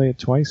we going to play it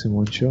twice in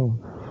one show?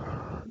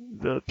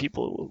 The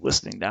people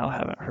listening now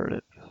haven't heard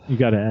it. You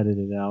got to edit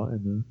it out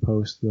in the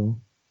post, though.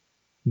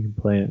 You can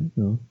play it.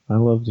 No, I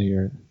love to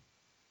hear it.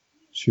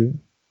 Shoot.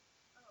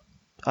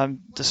 I'm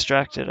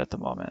distracted at the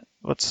moment.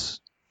 What's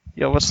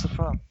the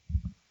problem?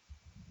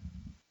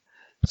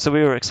 So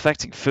we were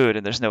expecting food,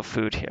 and there's no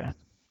food here.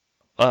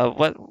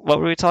 What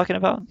were we talking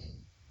about?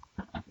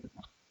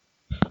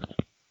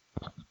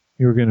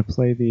 You were going to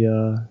play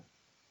the...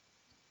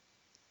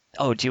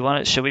 Oh,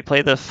 should we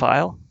play the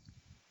file?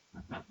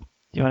 Do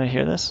you want to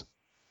hear this?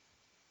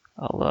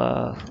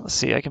 Let's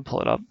see, I can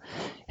pull it up.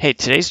 Hey,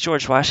 today's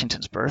George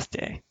Washington's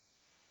birthday.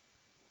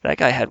 That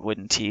guy had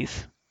wooden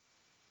teeth.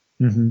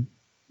 Mm-hmm.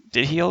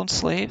 Did he own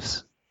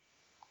slaves?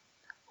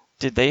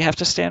 Did they have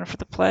to stand for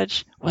the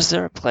pledge? Was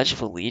there a pledge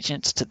of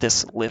allegiance to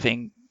this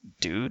living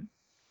dude?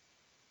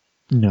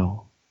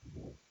 No.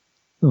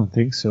 I don't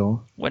think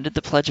so. When did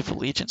the Pledge of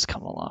Allegiance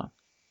come along?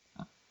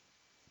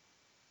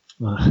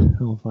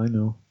 Hell if I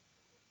know.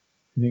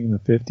 I think in the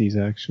 50s,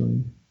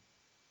 actually.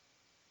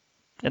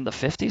 In the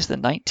 50s? The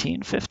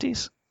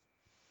 1950s?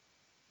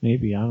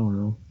 Maybe, I don't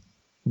know.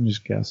 I'm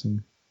just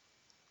guessing.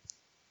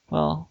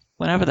 Well,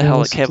 whenever the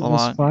hell it came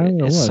along,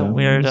 it's some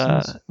weird...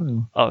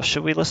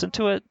 should we listen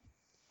to it?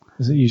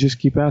 Is it you just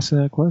keep asking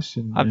that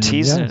question? I'm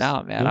teasing it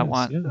out, man.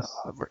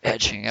 We're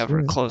edging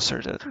ever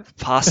closer to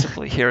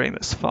possibly hearing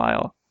this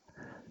file.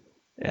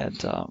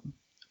 And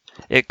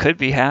it could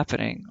be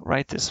happening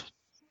right this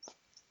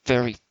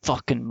very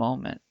fucking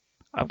moment.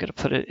 I'm going to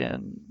put it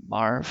in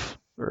Marv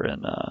or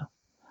in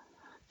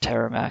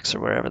Terramax or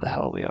wherever the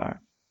hell we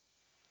are.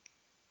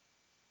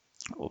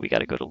 Well, we got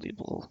to go to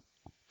Legal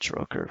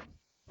Droker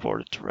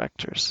Board of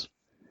Directors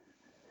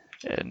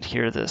and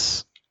hear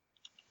this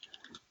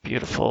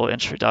beautiful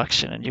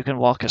introduction, and you can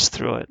walk us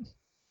through it.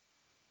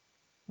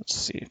 Let's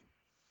see.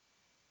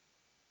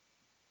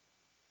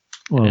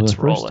 Well, the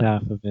first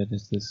half of it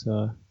is this...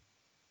 Alright.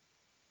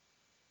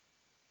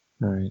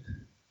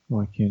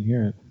 Well, I can't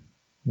hear it.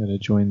 I gotta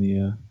join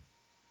the...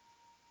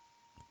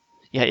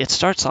 Yeah, it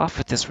starts off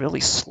with this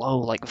really slow,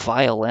 like,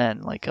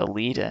 violin, like a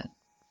lead-in.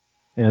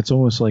 Yeah, it's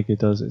almost like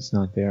it's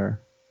not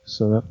there.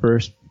 So that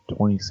first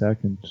 20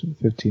 seconds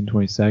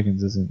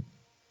isn't...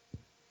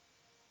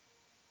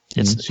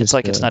 It's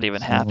like it's not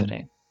even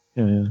happening.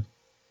 Yeah.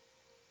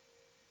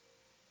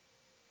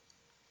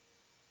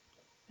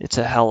 It's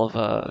a hell of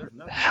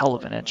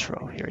an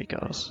intro. Here he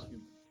goes.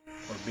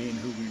 Or being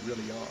who we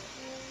really are.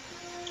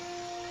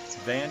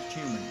 Advanced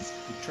humans,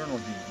 eternal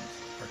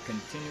humans, are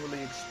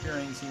continually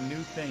experiencing new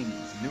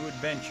things, new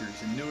adventures,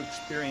 and new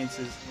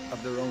experiences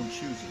of their own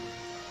choosing.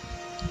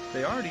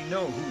 They already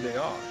know who they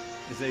are,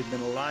 as they've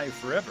been alive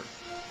forever.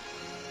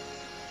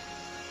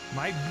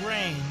 My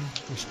brain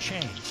was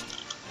changed.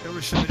 There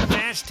was some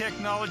advanced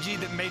technology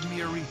that made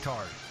me a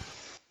retard.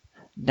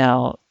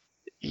 Now,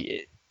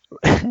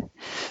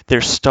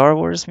 there's Star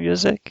Wars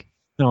music.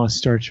 No, it's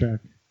Star Trek.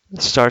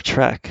 Star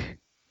Trek.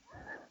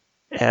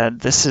 And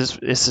this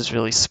is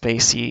really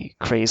spacey,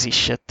 crazy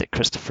shit that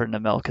Christopher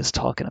Nemelka is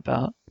talking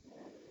about.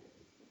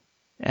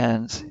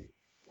 And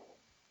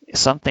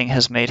something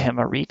has made him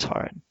a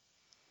retard.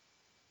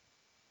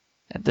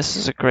 And this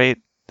is a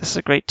great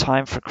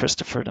time for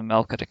Christopher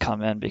Nemelka to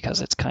come in, because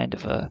it's kind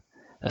of a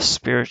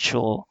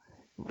spiritual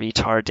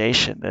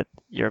retardation that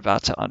you're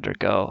about to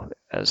undergo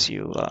as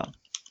you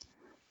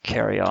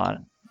carry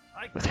on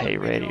with Hey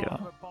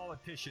Radio.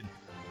 Politician,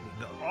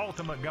 the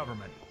ultimate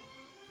government.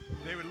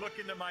 They would look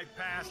into my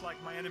past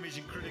like my enemies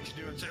and critics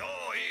do and say,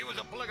 oh, he was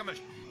a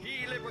polygamist.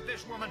 He lived with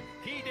this woman.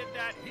 He did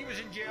that. He was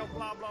in jail,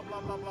 blah, blah,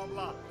 blah, blah, blah,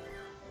 blah.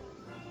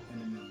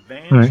 An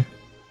advanced,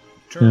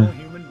 eternal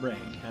human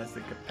brain has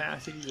the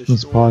capacity to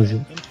store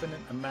an infinite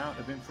amount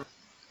of information.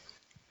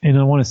 And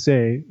I want to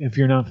say, if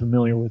you're not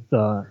familiar with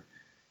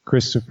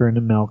Christopher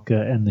Nemelka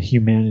and the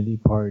Humanity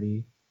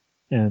Party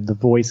and the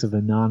voice of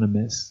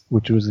Anonymous,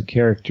 which was a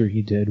character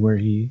he did where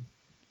he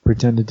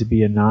pretended to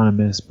be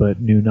anonymous but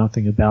knew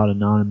nothing about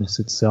Anonymous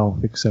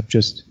itself except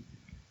just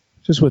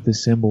what the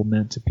symbol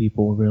meant to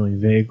people really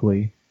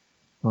vaguely.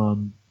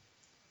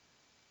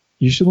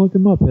 You should look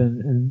him up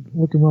and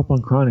look him up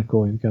on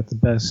Chronicle. You've got the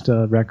best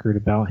record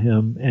about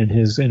him and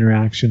his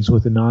interactions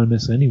with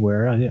Anonymous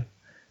anywhere.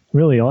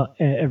 Really,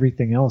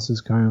 everything else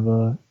is kind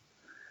of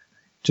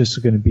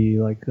just going to be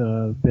like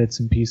bits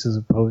and pieces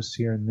of posts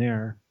here and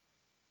there.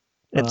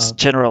 It's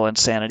general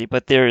insanity,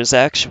 but there is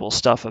actual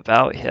stuff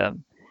about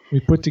him.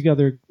 We put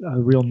together a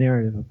real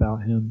narrative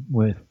about him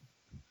with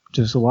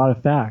just a lot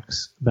of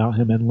facts about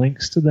him and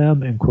links to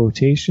them and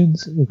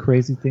quotations, the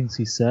crazy things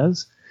he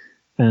says.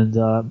 And,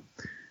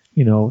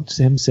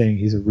 him saying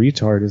he's a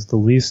retard is the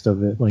least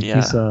of it. Like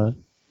he's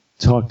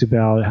talked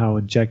about how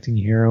injecting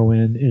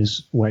heroin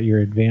is what your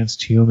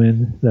advanced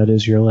human, that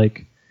is your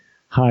like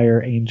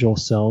higher angel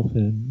self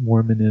in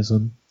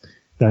Mormonism,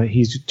 that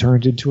he's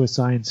turned into a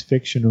science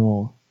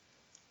fictional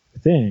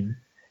thing.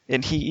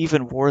 And he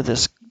even wore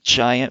this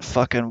giant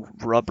fucking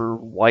rubber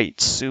white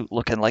suit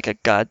looking like a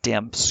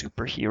goddamn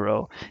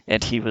superhero.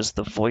 And he was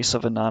the voice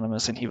of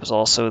Anonymous, and he was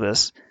also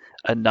this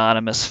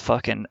anonymous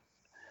fucking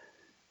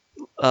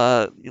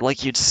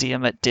like you'd see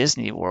him at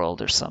Disney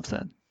World or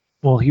something.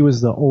 Well, he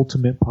was the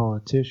ultimate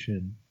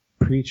politician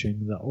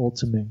preaching the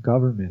ultimate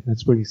government.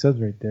 That's what he says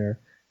right there.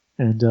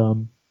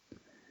 And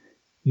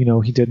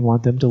he didn't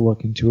want them to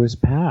look into his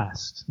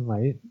past,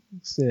 right?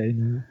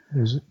 And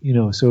there's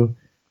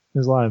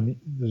a lot of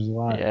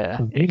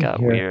it got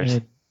here. weird.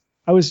 And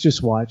I was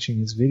just watching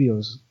his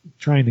videos,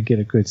 trying to get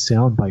a good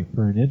soundbite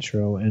for an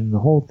intro, and the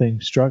whole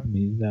thing struck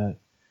me that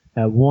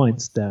at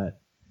once that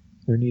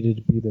there needed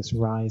to be this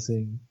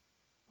rising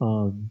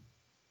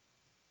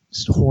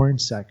horn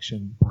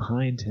section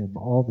behind him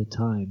all the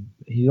time.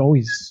 He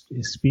always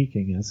is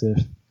speaking as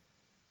if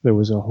there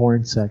was a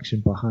horn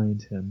section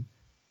behind him.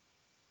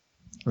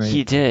 Right?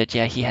 He did,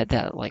 yeah. He had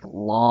that like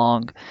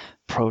long,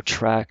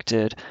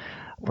 protracted,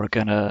 we're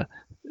gonna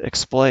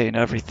explain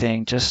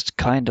everything just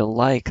kind of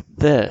like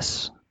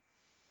this.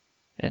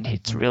 And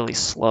he'd really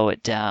slow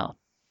it down.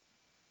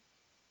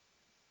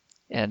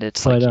 And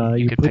it's like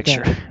you could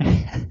picture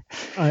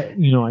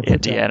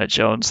Indiana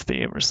Jones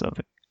theme or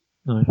something.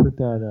 No, I put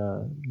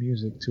that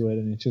music to it,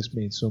 and it just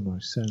made so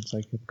much sense.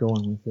 I kept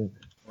going with it.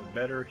 A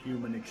better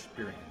human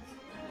experience.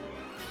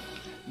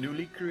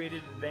 Newly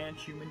created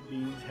advanced human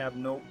beings have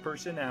no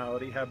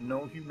personality, have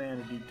no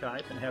humanity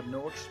type, and have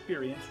no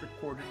experience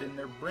recorded in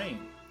their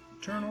brain.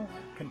 Eternal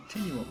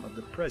continuum of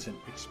the present,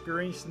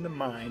 experienced in the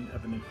mind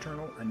of an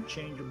eternal,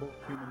 unchangeable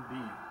human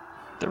being.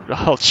 They're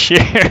all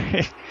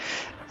cheering.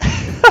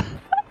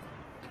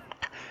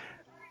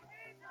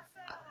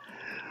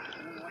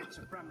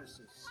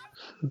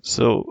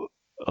 So,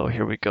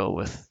 here we go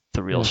with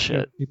the real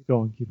shit. Keep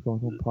going.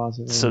 Don't pause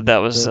it. So that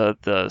was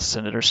the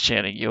senators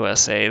chanting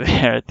USA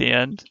there at the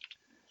end,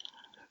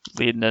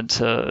 leading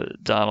into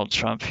Donald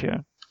Trump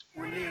here.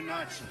 We're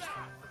neo-Nazis.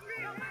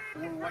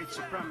 We're white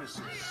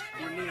supremacists.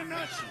 We're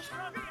neo-Nazis.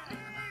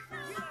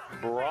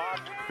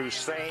 Barack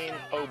Hussein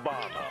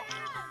Obama.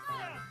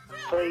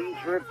 Please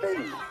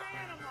repeat.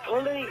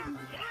 Please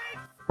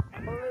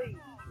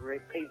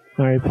repeat.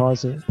 All right,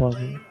 pause it. All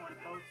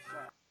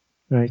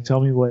right, tell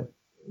me what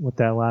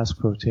that last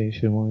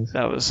quotation was.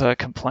 That was a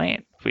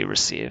complaint we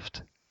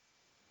received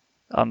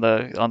on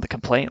the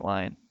complaint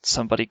line.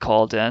 Somebody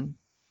called in.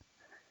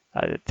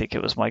 I think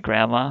it was my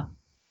grandma,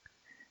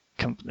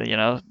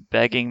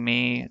 begging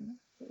me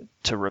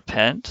to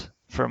repent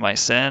for my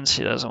sins.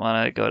 She doesn't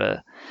want to go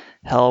to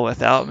hell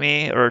without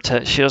me,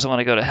 she doesn't want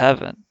to go to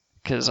heaven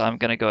because I'm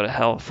going to go to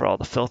hell for all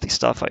the filthy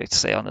stuff I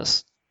say on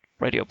this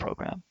radio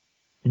program.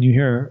 And you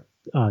hear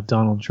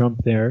Donald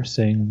Trump there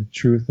saying the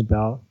truth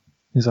about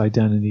his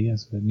identity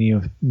as a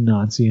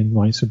neo-Nazi and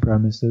white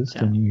supremacist,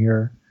 and you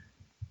hear,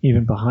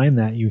 even behind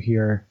that, you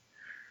hear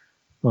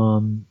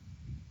Andrew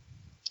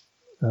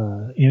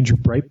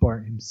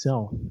Breitbart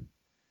himself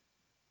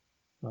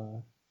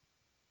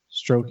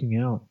stroking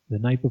out the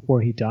night before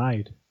he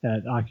died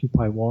at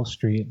Occupy Wall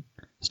Street.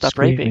 Stop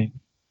raping.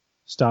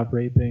 Stop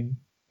raping.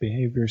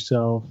 Behave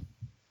yourself.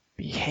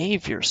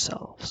 Behave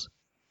yourselves.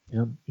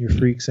 Yep, you're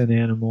freaks and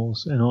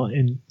animals, and all.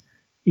 And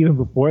even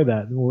before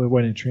that,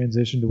 when it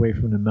transitioned away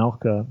from the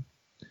Melka,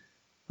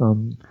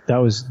 that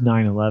was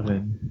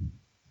 9/11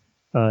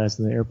 as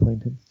the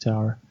airplane hit the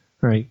tower.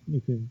 All right, you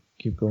can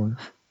keep going.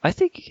 I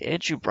think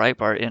Andrew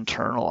Breitbart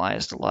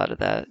internalized a lot of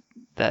that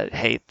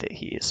hate that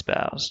he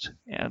espoused,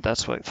 and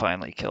that's what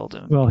finally killed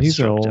him. Well, he's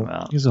a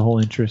whole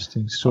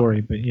interesting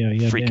story, but yeah,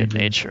 he had freak of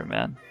nature,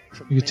 man.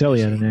 You could tell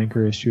he had an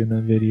anger issue in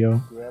that video.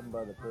 Grab him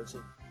by the pussy.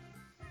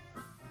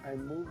 I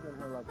moved on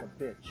her like a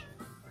bitch.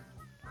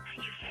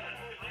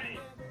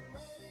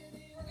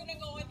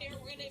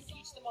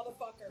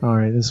 All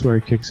right, this is where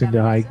it kicks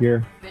into high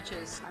gear.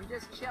 Bitches, I'm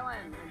just chilling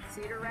in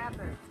Cedar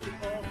Rapids.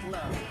 All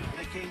love.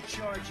 They came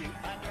charging.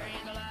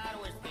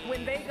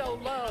 When they go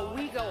low,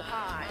 we go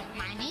high.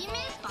 My name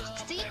is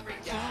Foxy.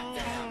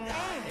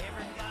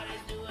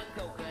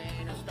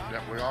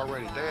 That we're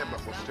already dead,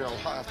 but we're still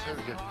alive too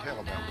to get to tell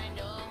about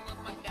it.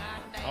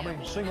 I mean,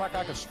 it seemed like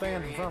I could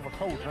stand in front of a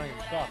coal train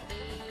and stop it.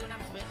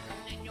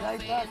 They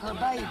took her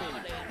baby.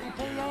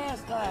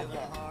 EPS took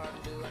her.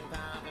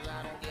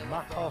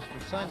 My costly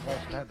son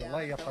person had to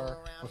lay up there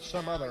with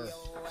some other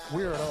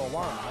weird old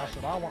woman. I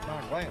said, I want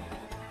my glam.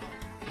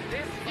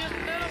 This is just a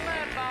little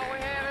mad ball we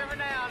have every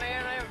now and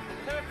then.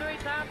 2 or 3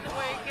 times a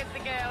week, get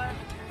together.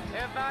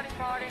 Everybody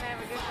party and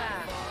have a good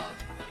time.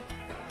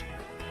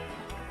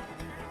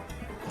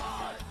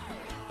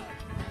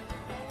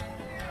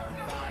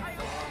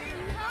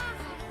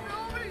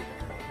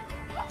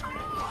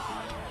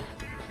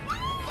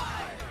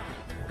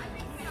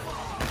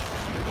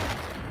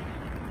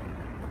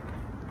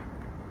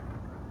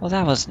 Well,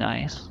 that was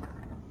nice.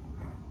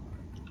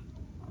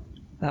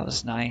 That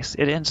was nice.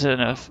 It ends in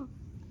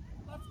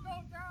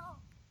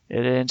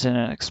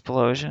an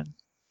explosion.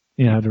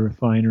 Yeah, the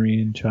refinery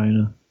in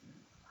China.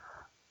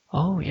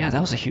 Oh yeah,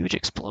 that was a huge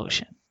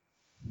explosion.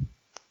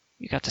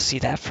 You got to see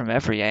that from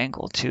every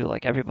angle too.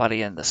 Like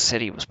everybody in the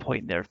city was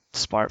pointing their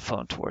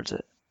smartphone towards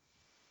it.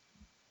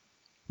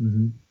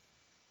 Mm-hmm.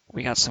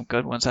 We got some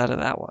good ones out of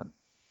that one.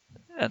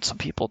 And some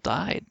people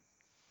died.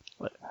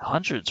 What,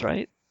 hundreds,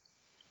 right?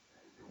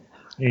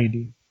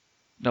 80.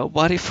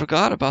 Nobody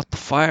forgot about the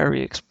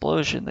fiery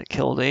explosion that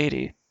killed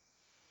 80.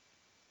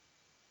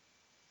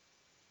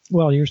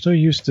 Well, you're so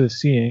used to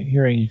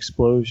hearing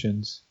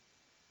explosions.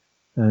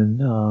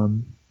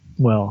 And,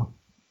 well,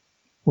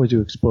 what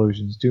do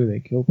explosions do? They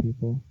kill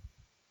people.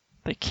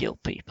 They kill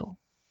people.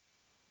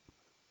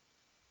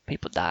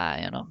 People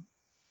die in them.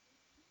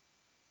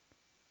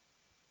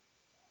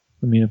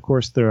 I mean, of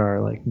course, there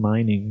are like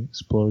mining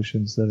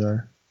explosions that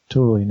are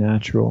totally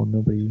natural and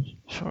nobody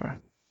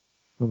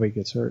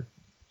gets hurt.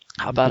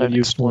 How about an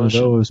used one of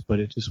explosion? those, but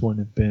it just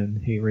wouldn't have been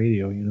hate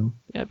radio, you know.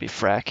 Yeah, it'd be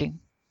fracking.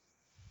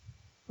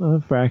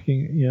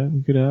 Fracking, yeah,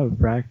 we could have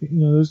fracking.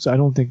 You know, those, I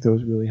don't think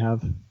those really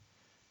have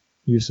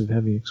use of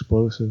heavy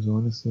explosives,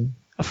 honestly.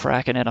 A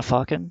fracking and a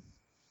fucking?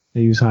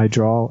 They use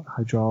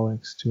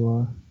hydraulics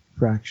to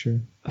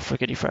fracture. A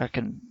frickety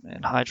fracking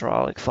and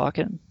hydraulic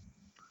fucking.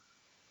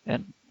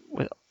 And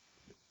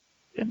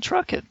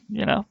trucking,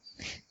 you know?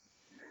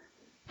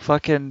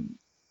 Fucking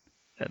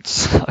and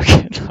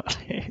sucking on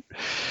hate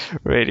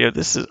radio.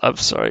 I'm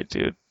sorry,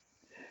 dude.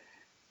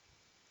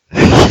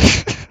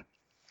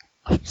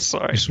 I'm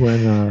sorry. Just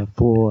went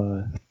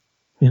full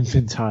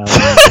infantile for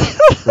a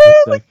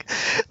sec.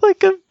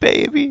 Like a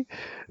baby.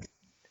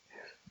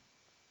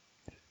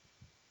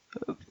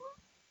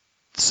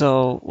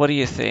 So, what do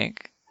you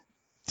think?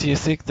 Do you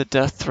think the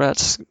death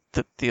threats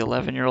that the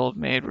 11-year-old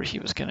made where he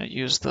was going to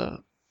use the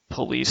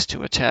police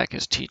to attack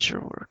his teacher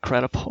were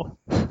credible?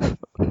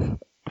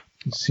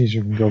 His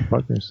teacher can go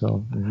fuck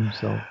herself or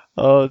himself.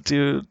 Oh,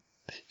 dude.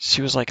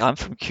 She was like, I'm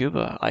from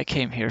Cuba. I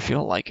came here. If you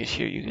don't like it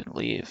here, you can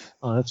leave.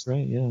 Oh, that's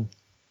right, yeah.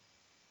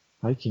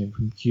 I came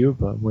from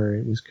Cuba, where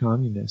it was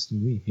communist,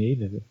 and we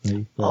hated it.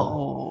 Like,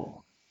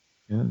 oh.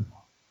 Yeah.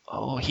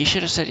 Oh, he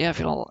should have said, yeah, if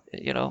you don't,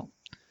 you know.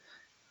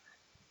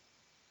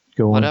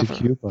 Go whatever. on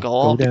to Cuba. Go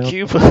on to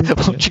Cuba. Why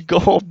don't you go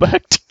all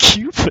back to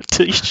Cuba,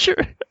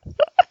 teacher?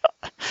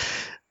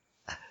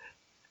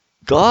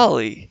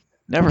 Golly.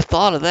 Never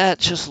thought of that.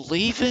 Just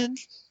leaving?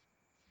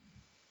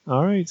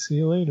 All right, see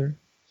you later.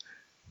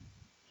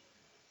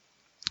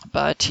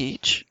 Bye,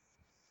 Teach.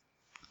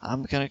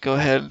 I'm going to go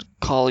ahead and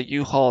call a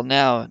U-Haul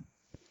now.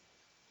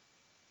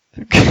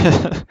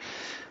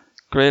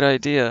 Great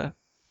idea.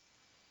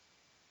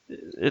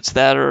 It's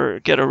that or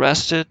get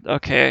arrested?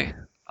 Okay.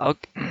 I'll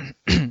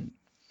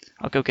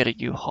go get a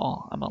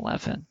U-Haul. I'm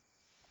 11.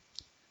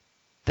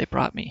 They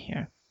brought me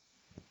here.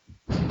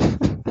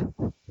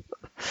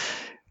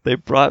 They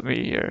brought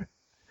me here.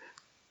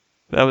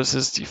 That was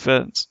his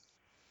defense.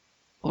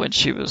 When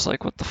she was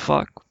like, what the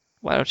fuck?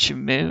 Why don't you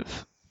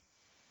move?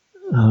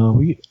 I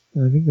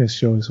think this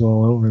show is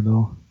all over,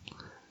 though.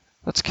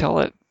 Let's kill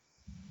it.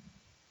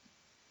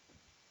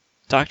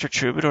 Dr.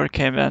 Troubadour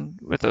came in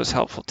with those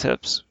helpful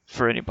tips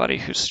for anybody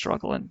who's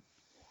struggling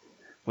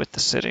with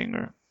the sitting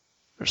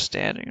or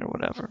standing or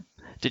whatever.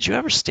 Did you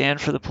ever stand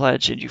for the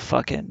pledge and you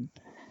fucking...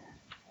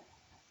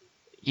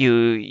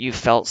 You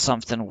felt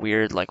something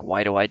weird, like,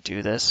 why do I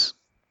do this?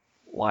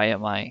 Why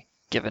am I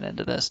giving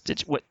into this?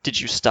 Did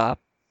you stop?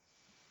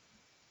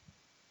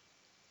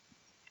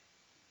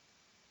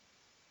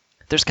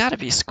 There's got to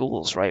be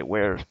schools, right,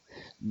 where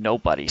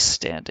nobody's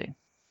standing,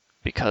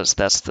 because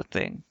that's the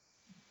thing.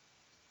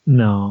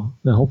 No,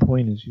 the whole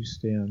point is you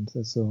stand.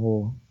 That's the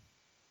whole...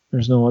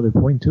 There's no other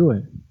point to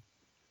it.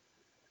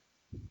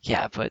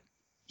 Yeah, but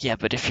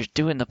if you're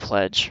doing the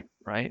pledge,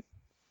 right,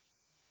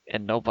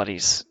 and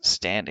nobody's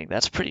standing,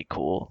 that's pretty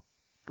cool.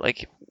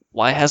 Like,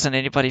 why hasn't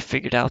anybody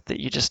figured out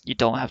that you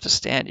don't have to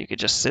stand? You could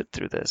just sit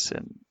through this,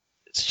 and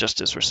it's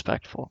just as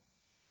respectful.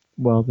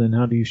 Well, then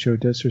how do you show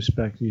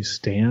disrespect? You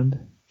stand?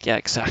 Yeah,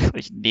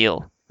 exactly.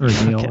 Kneel. Or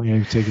kneel. Yeah,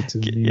 you take it to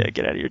the knee. Yeah,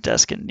 get out of your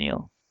desk and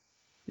kneel.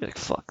 You're like,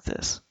 fuck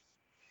this.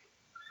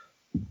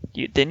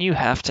 Then you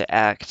have to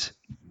act,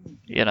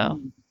 you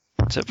know,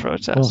 to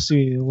protest. Well,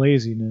 see,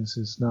 laziness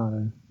is not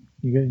a...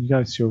 You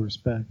got to show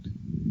respect.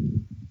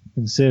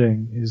 And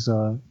sitting is...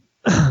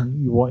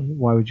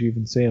 why would you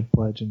even say a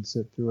pledge and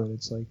sit through it?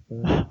 It's like...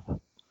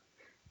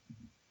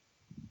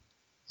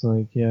 it's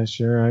like, yeah,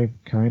 sure, I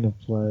kind of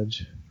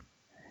pledge.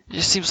 It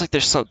just seems like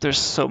there's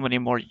so many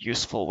more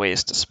useful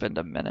ways to spend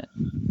a minute.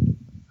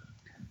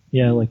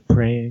 Yeah, like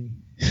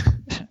praying.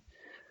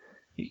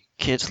 You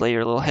kids, lay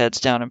your little heads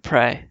down and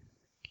pray.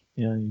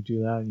 Yeah, you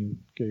do that and you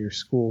get your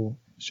school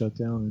shut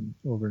down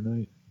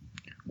overnight.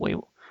 We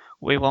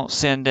won't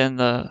send in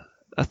the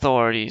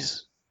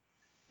authorities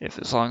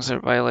as long as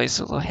everybody lays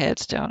their little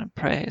heads down and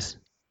prays.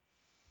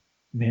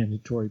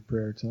 Mandatory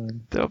prayer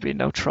time. There'll be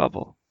no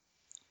trouble.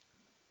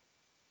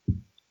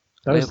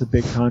 That was the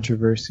big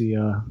controversy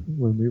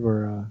when we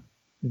were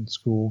in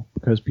school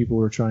because people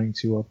were trying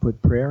to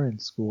put prayer in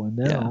school, and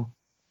now,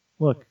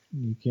 look,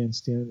 you can't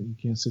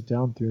sit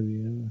down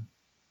through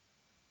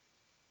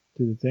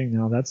the thing.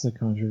 Now that's the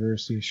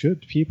controversy.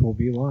 Should people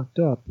be locked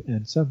up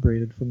and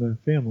separated from their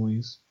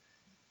families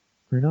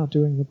for not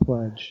doing the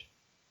pledge?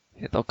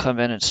 Yeah, they'll come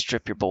in and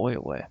strip your boy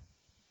away.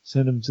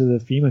 Send him to the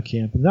FEMA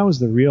camp, and that was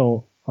the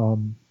real. I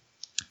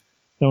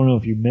don't know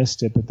if you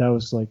missed it, but that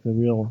was like the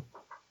real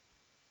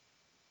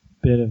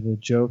bit of the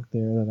joke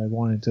there that I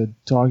wanted to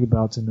talk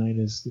about tonight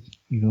is,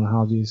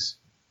 how these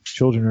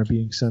children are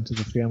being sent to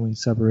the family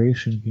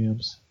separation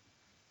camps.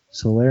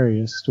 It's a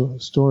hilarious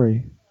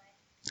story.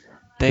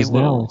 They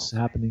will. Now it's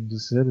happening to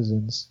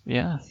citizens.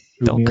 Yeah,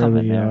 who they'll come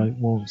in there.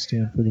 Won't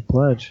stand for the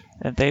pledge.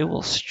 And they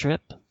will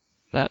strip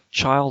that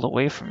child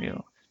away from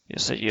you. You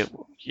said you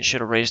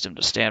should have raised him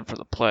to stand for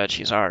the pledge.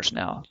 He's ours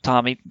now.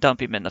 Tommy,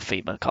 dump him in the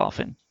FEMA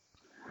coffin.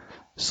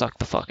 Suck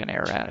the fucking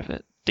air out of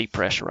it.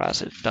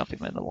 Depressurize it. Dump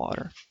him in the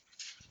water.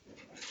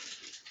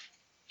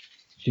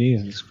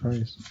 Jesus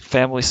Christ.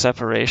 Family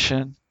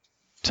separation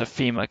to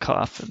FEMA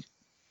coffin.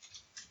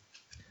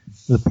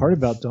 The part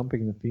about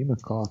dumping the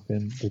FEMA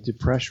coffin, the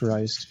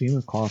depressurized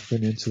FEMA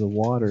coffin into the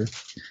water,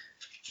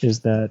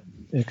 is that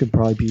it could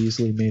probably be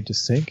easily made to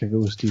sink if it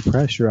was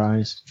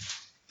depressurized,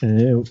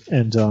 and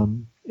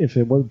if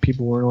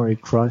people weren't already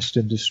crushed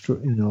and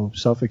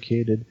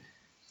suffocated,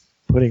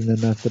 putting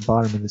them at the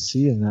bottom of the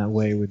sea in that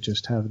way would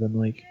just have them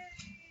like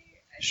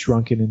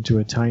shrunken into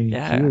a tiny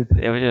cube.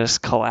 It would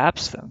just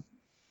collapse them.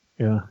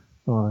 Yeah.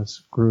 Oh,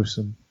 it's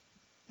gruesome.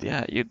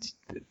 Yeah,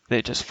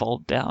 they just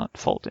fold in on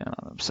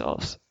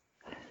themselves.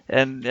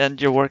 And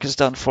your work is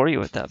done for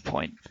you at that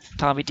point.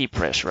 Tommy,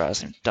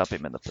 depressurize him, dump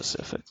him in the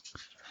Pacific.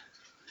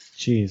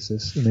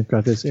 Jesus. And they've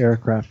got this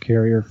aircraft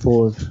carrier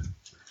full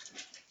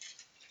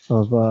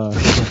of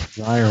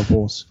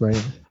desirables, right?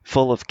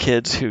 Full of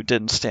kids who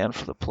didn't stand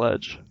for the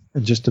pledge.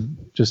 And just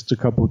a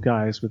couple of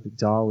guys with a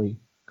dolly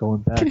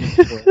going back and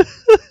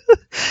forth.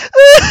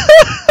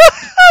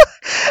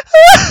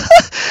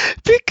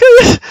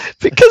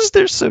 Because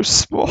they're so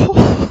small.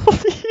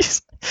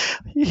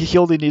 He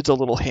only needs a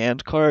little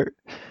hand cart.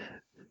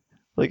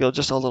 Like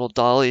just a little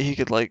dolly, he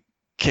could like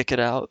kick it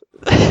out.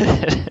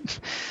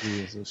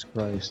 Jesus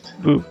Christ.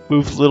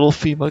 Move little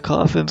FEMA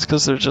coffins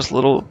because they're just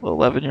little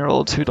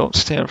 11-year-olds who don't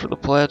stand for the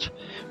pledge.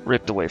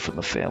 Ripped away from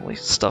the family,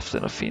 stuffed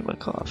in a FEMA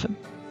coffin.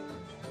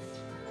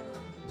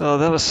 Oh,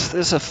 this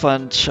is a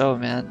fun show,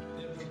 man.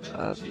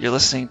 You're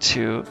listening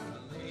to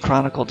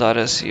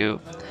Chronicle.su,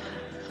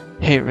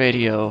 Hate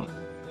Radio.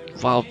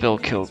 Wild Bill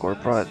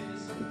Kilgoar brought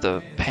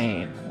the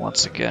pain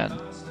once again.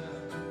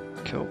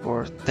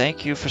 Kilgoar,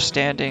 thank you for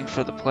standing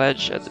for the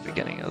pledge at the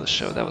beginning of the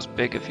show. That was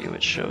big of you.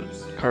 It showed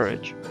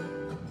courage.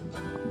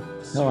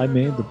 Hell, I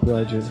made the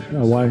pledge.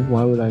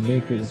 Why would I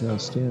make it without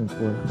standing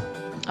for it?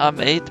 I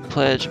made the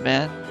pledge,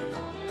 man.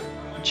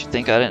 Did you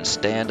think I didn't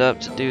stand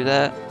up to do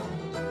that?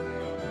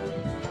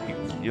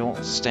 You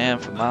won't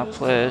stand for my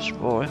pledge,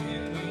 boy.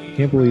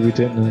 Can't believe we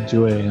didn't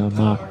do a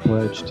mock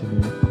pledge to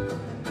me.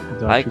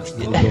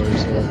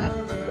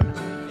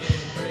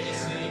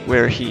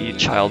 Where he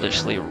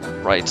childishly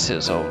writes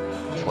his own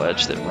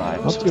pledge that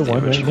rhymes. I'll do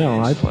one right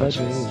now. I pledge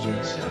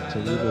allegiance to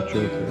Legal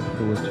Joker,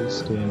 for which it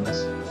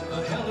stands,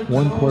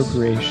 one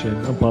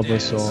corporation above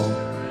us all,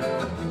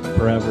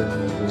 forever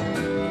and ever.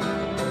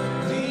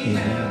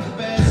 Amen.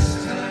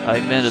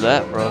 Amen to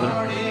that, brother.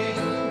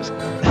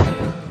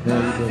 Now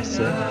you go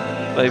sit.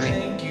 Baby.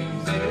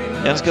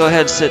 Let's go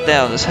ahead and sit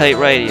down. This Hate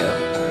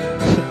Radio.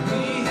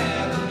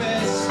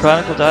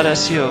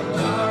 Chronicle.su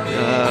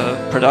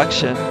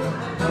production.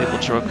 Legal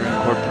Joker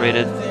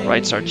Incorporated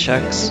writes our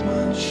checks.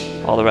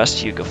 All the rest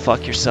of you go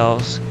fuck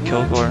yourselves.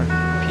 Kilgoar,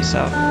 peace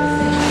out.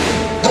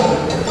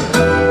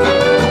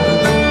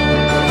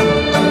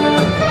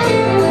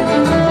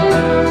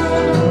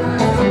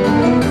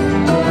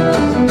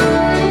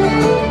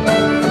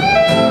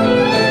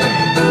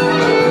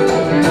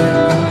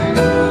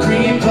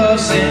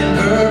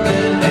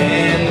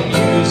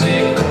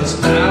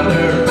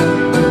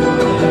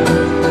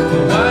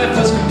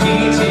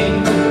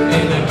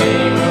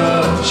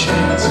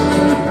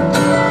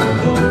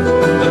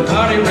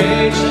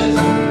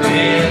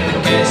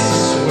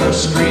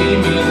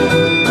 Screaming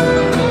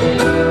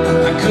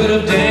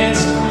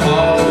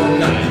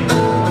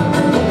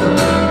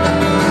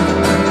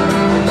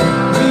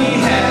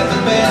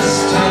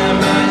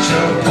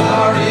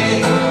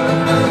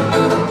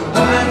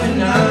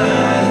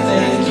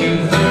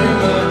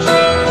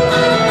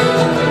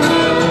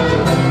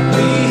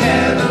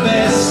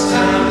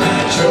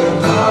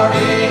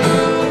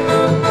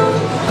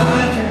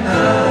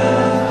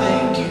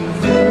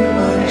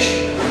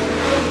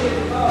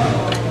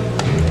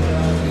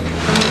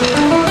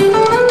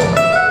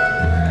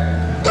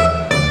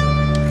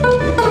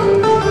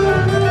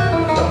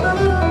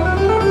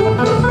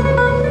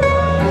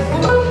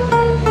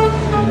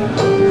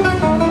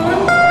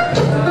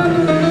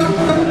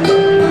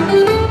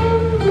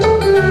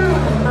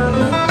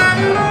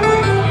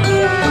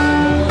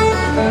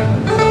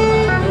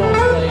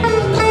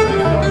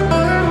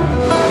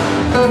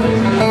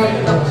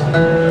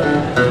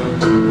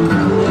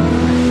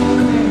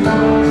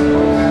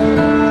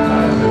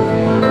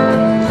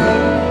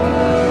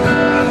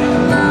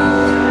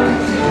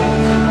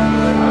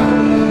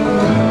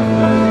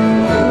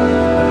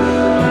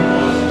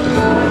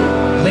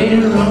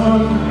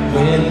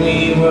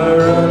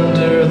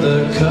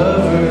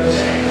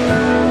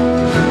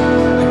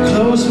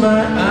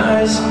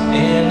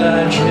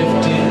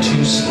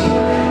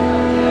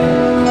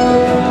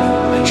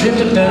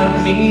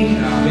about me,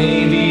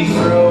 maybe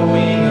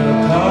throwing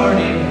a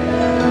party,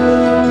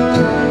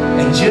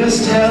 and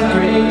just how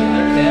great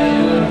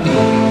that would be.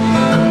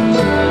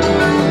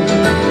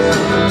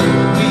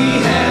 We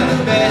had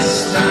the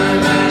best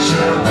time at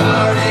your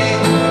party.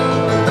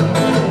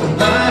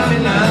 Life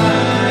and I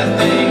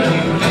thank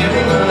you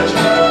very much.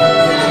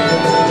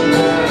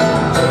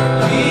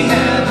 We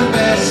had the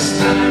best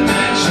time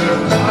at your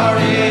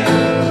party.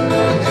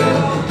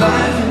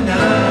 Life and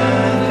I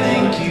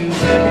thank you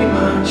very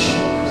much.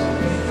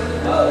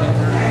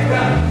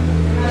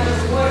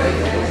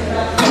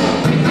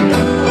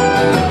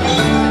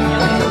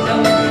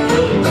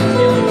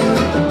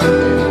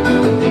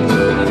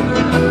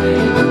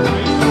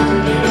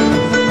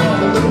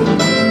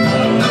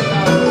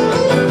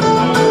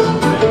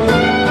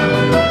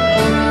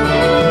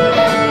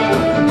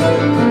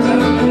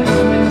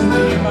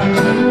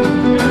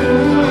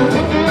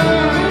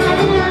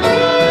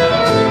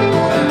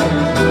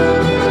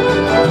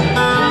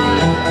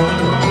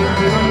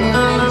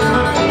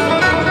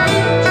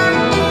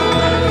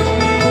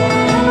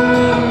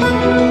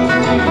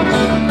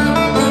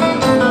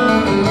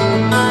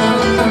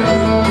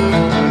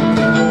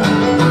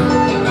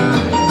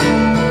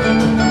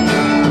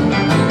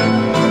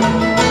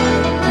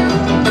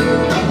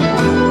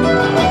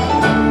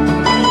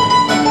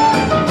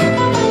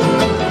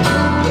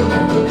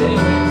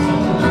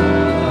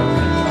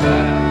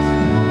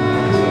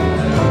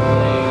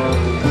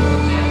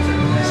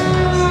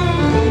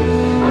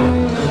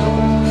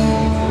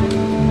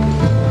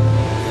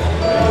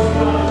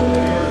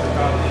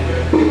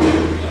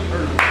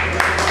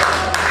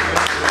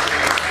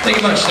 Thank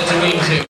you much. That's a wing too.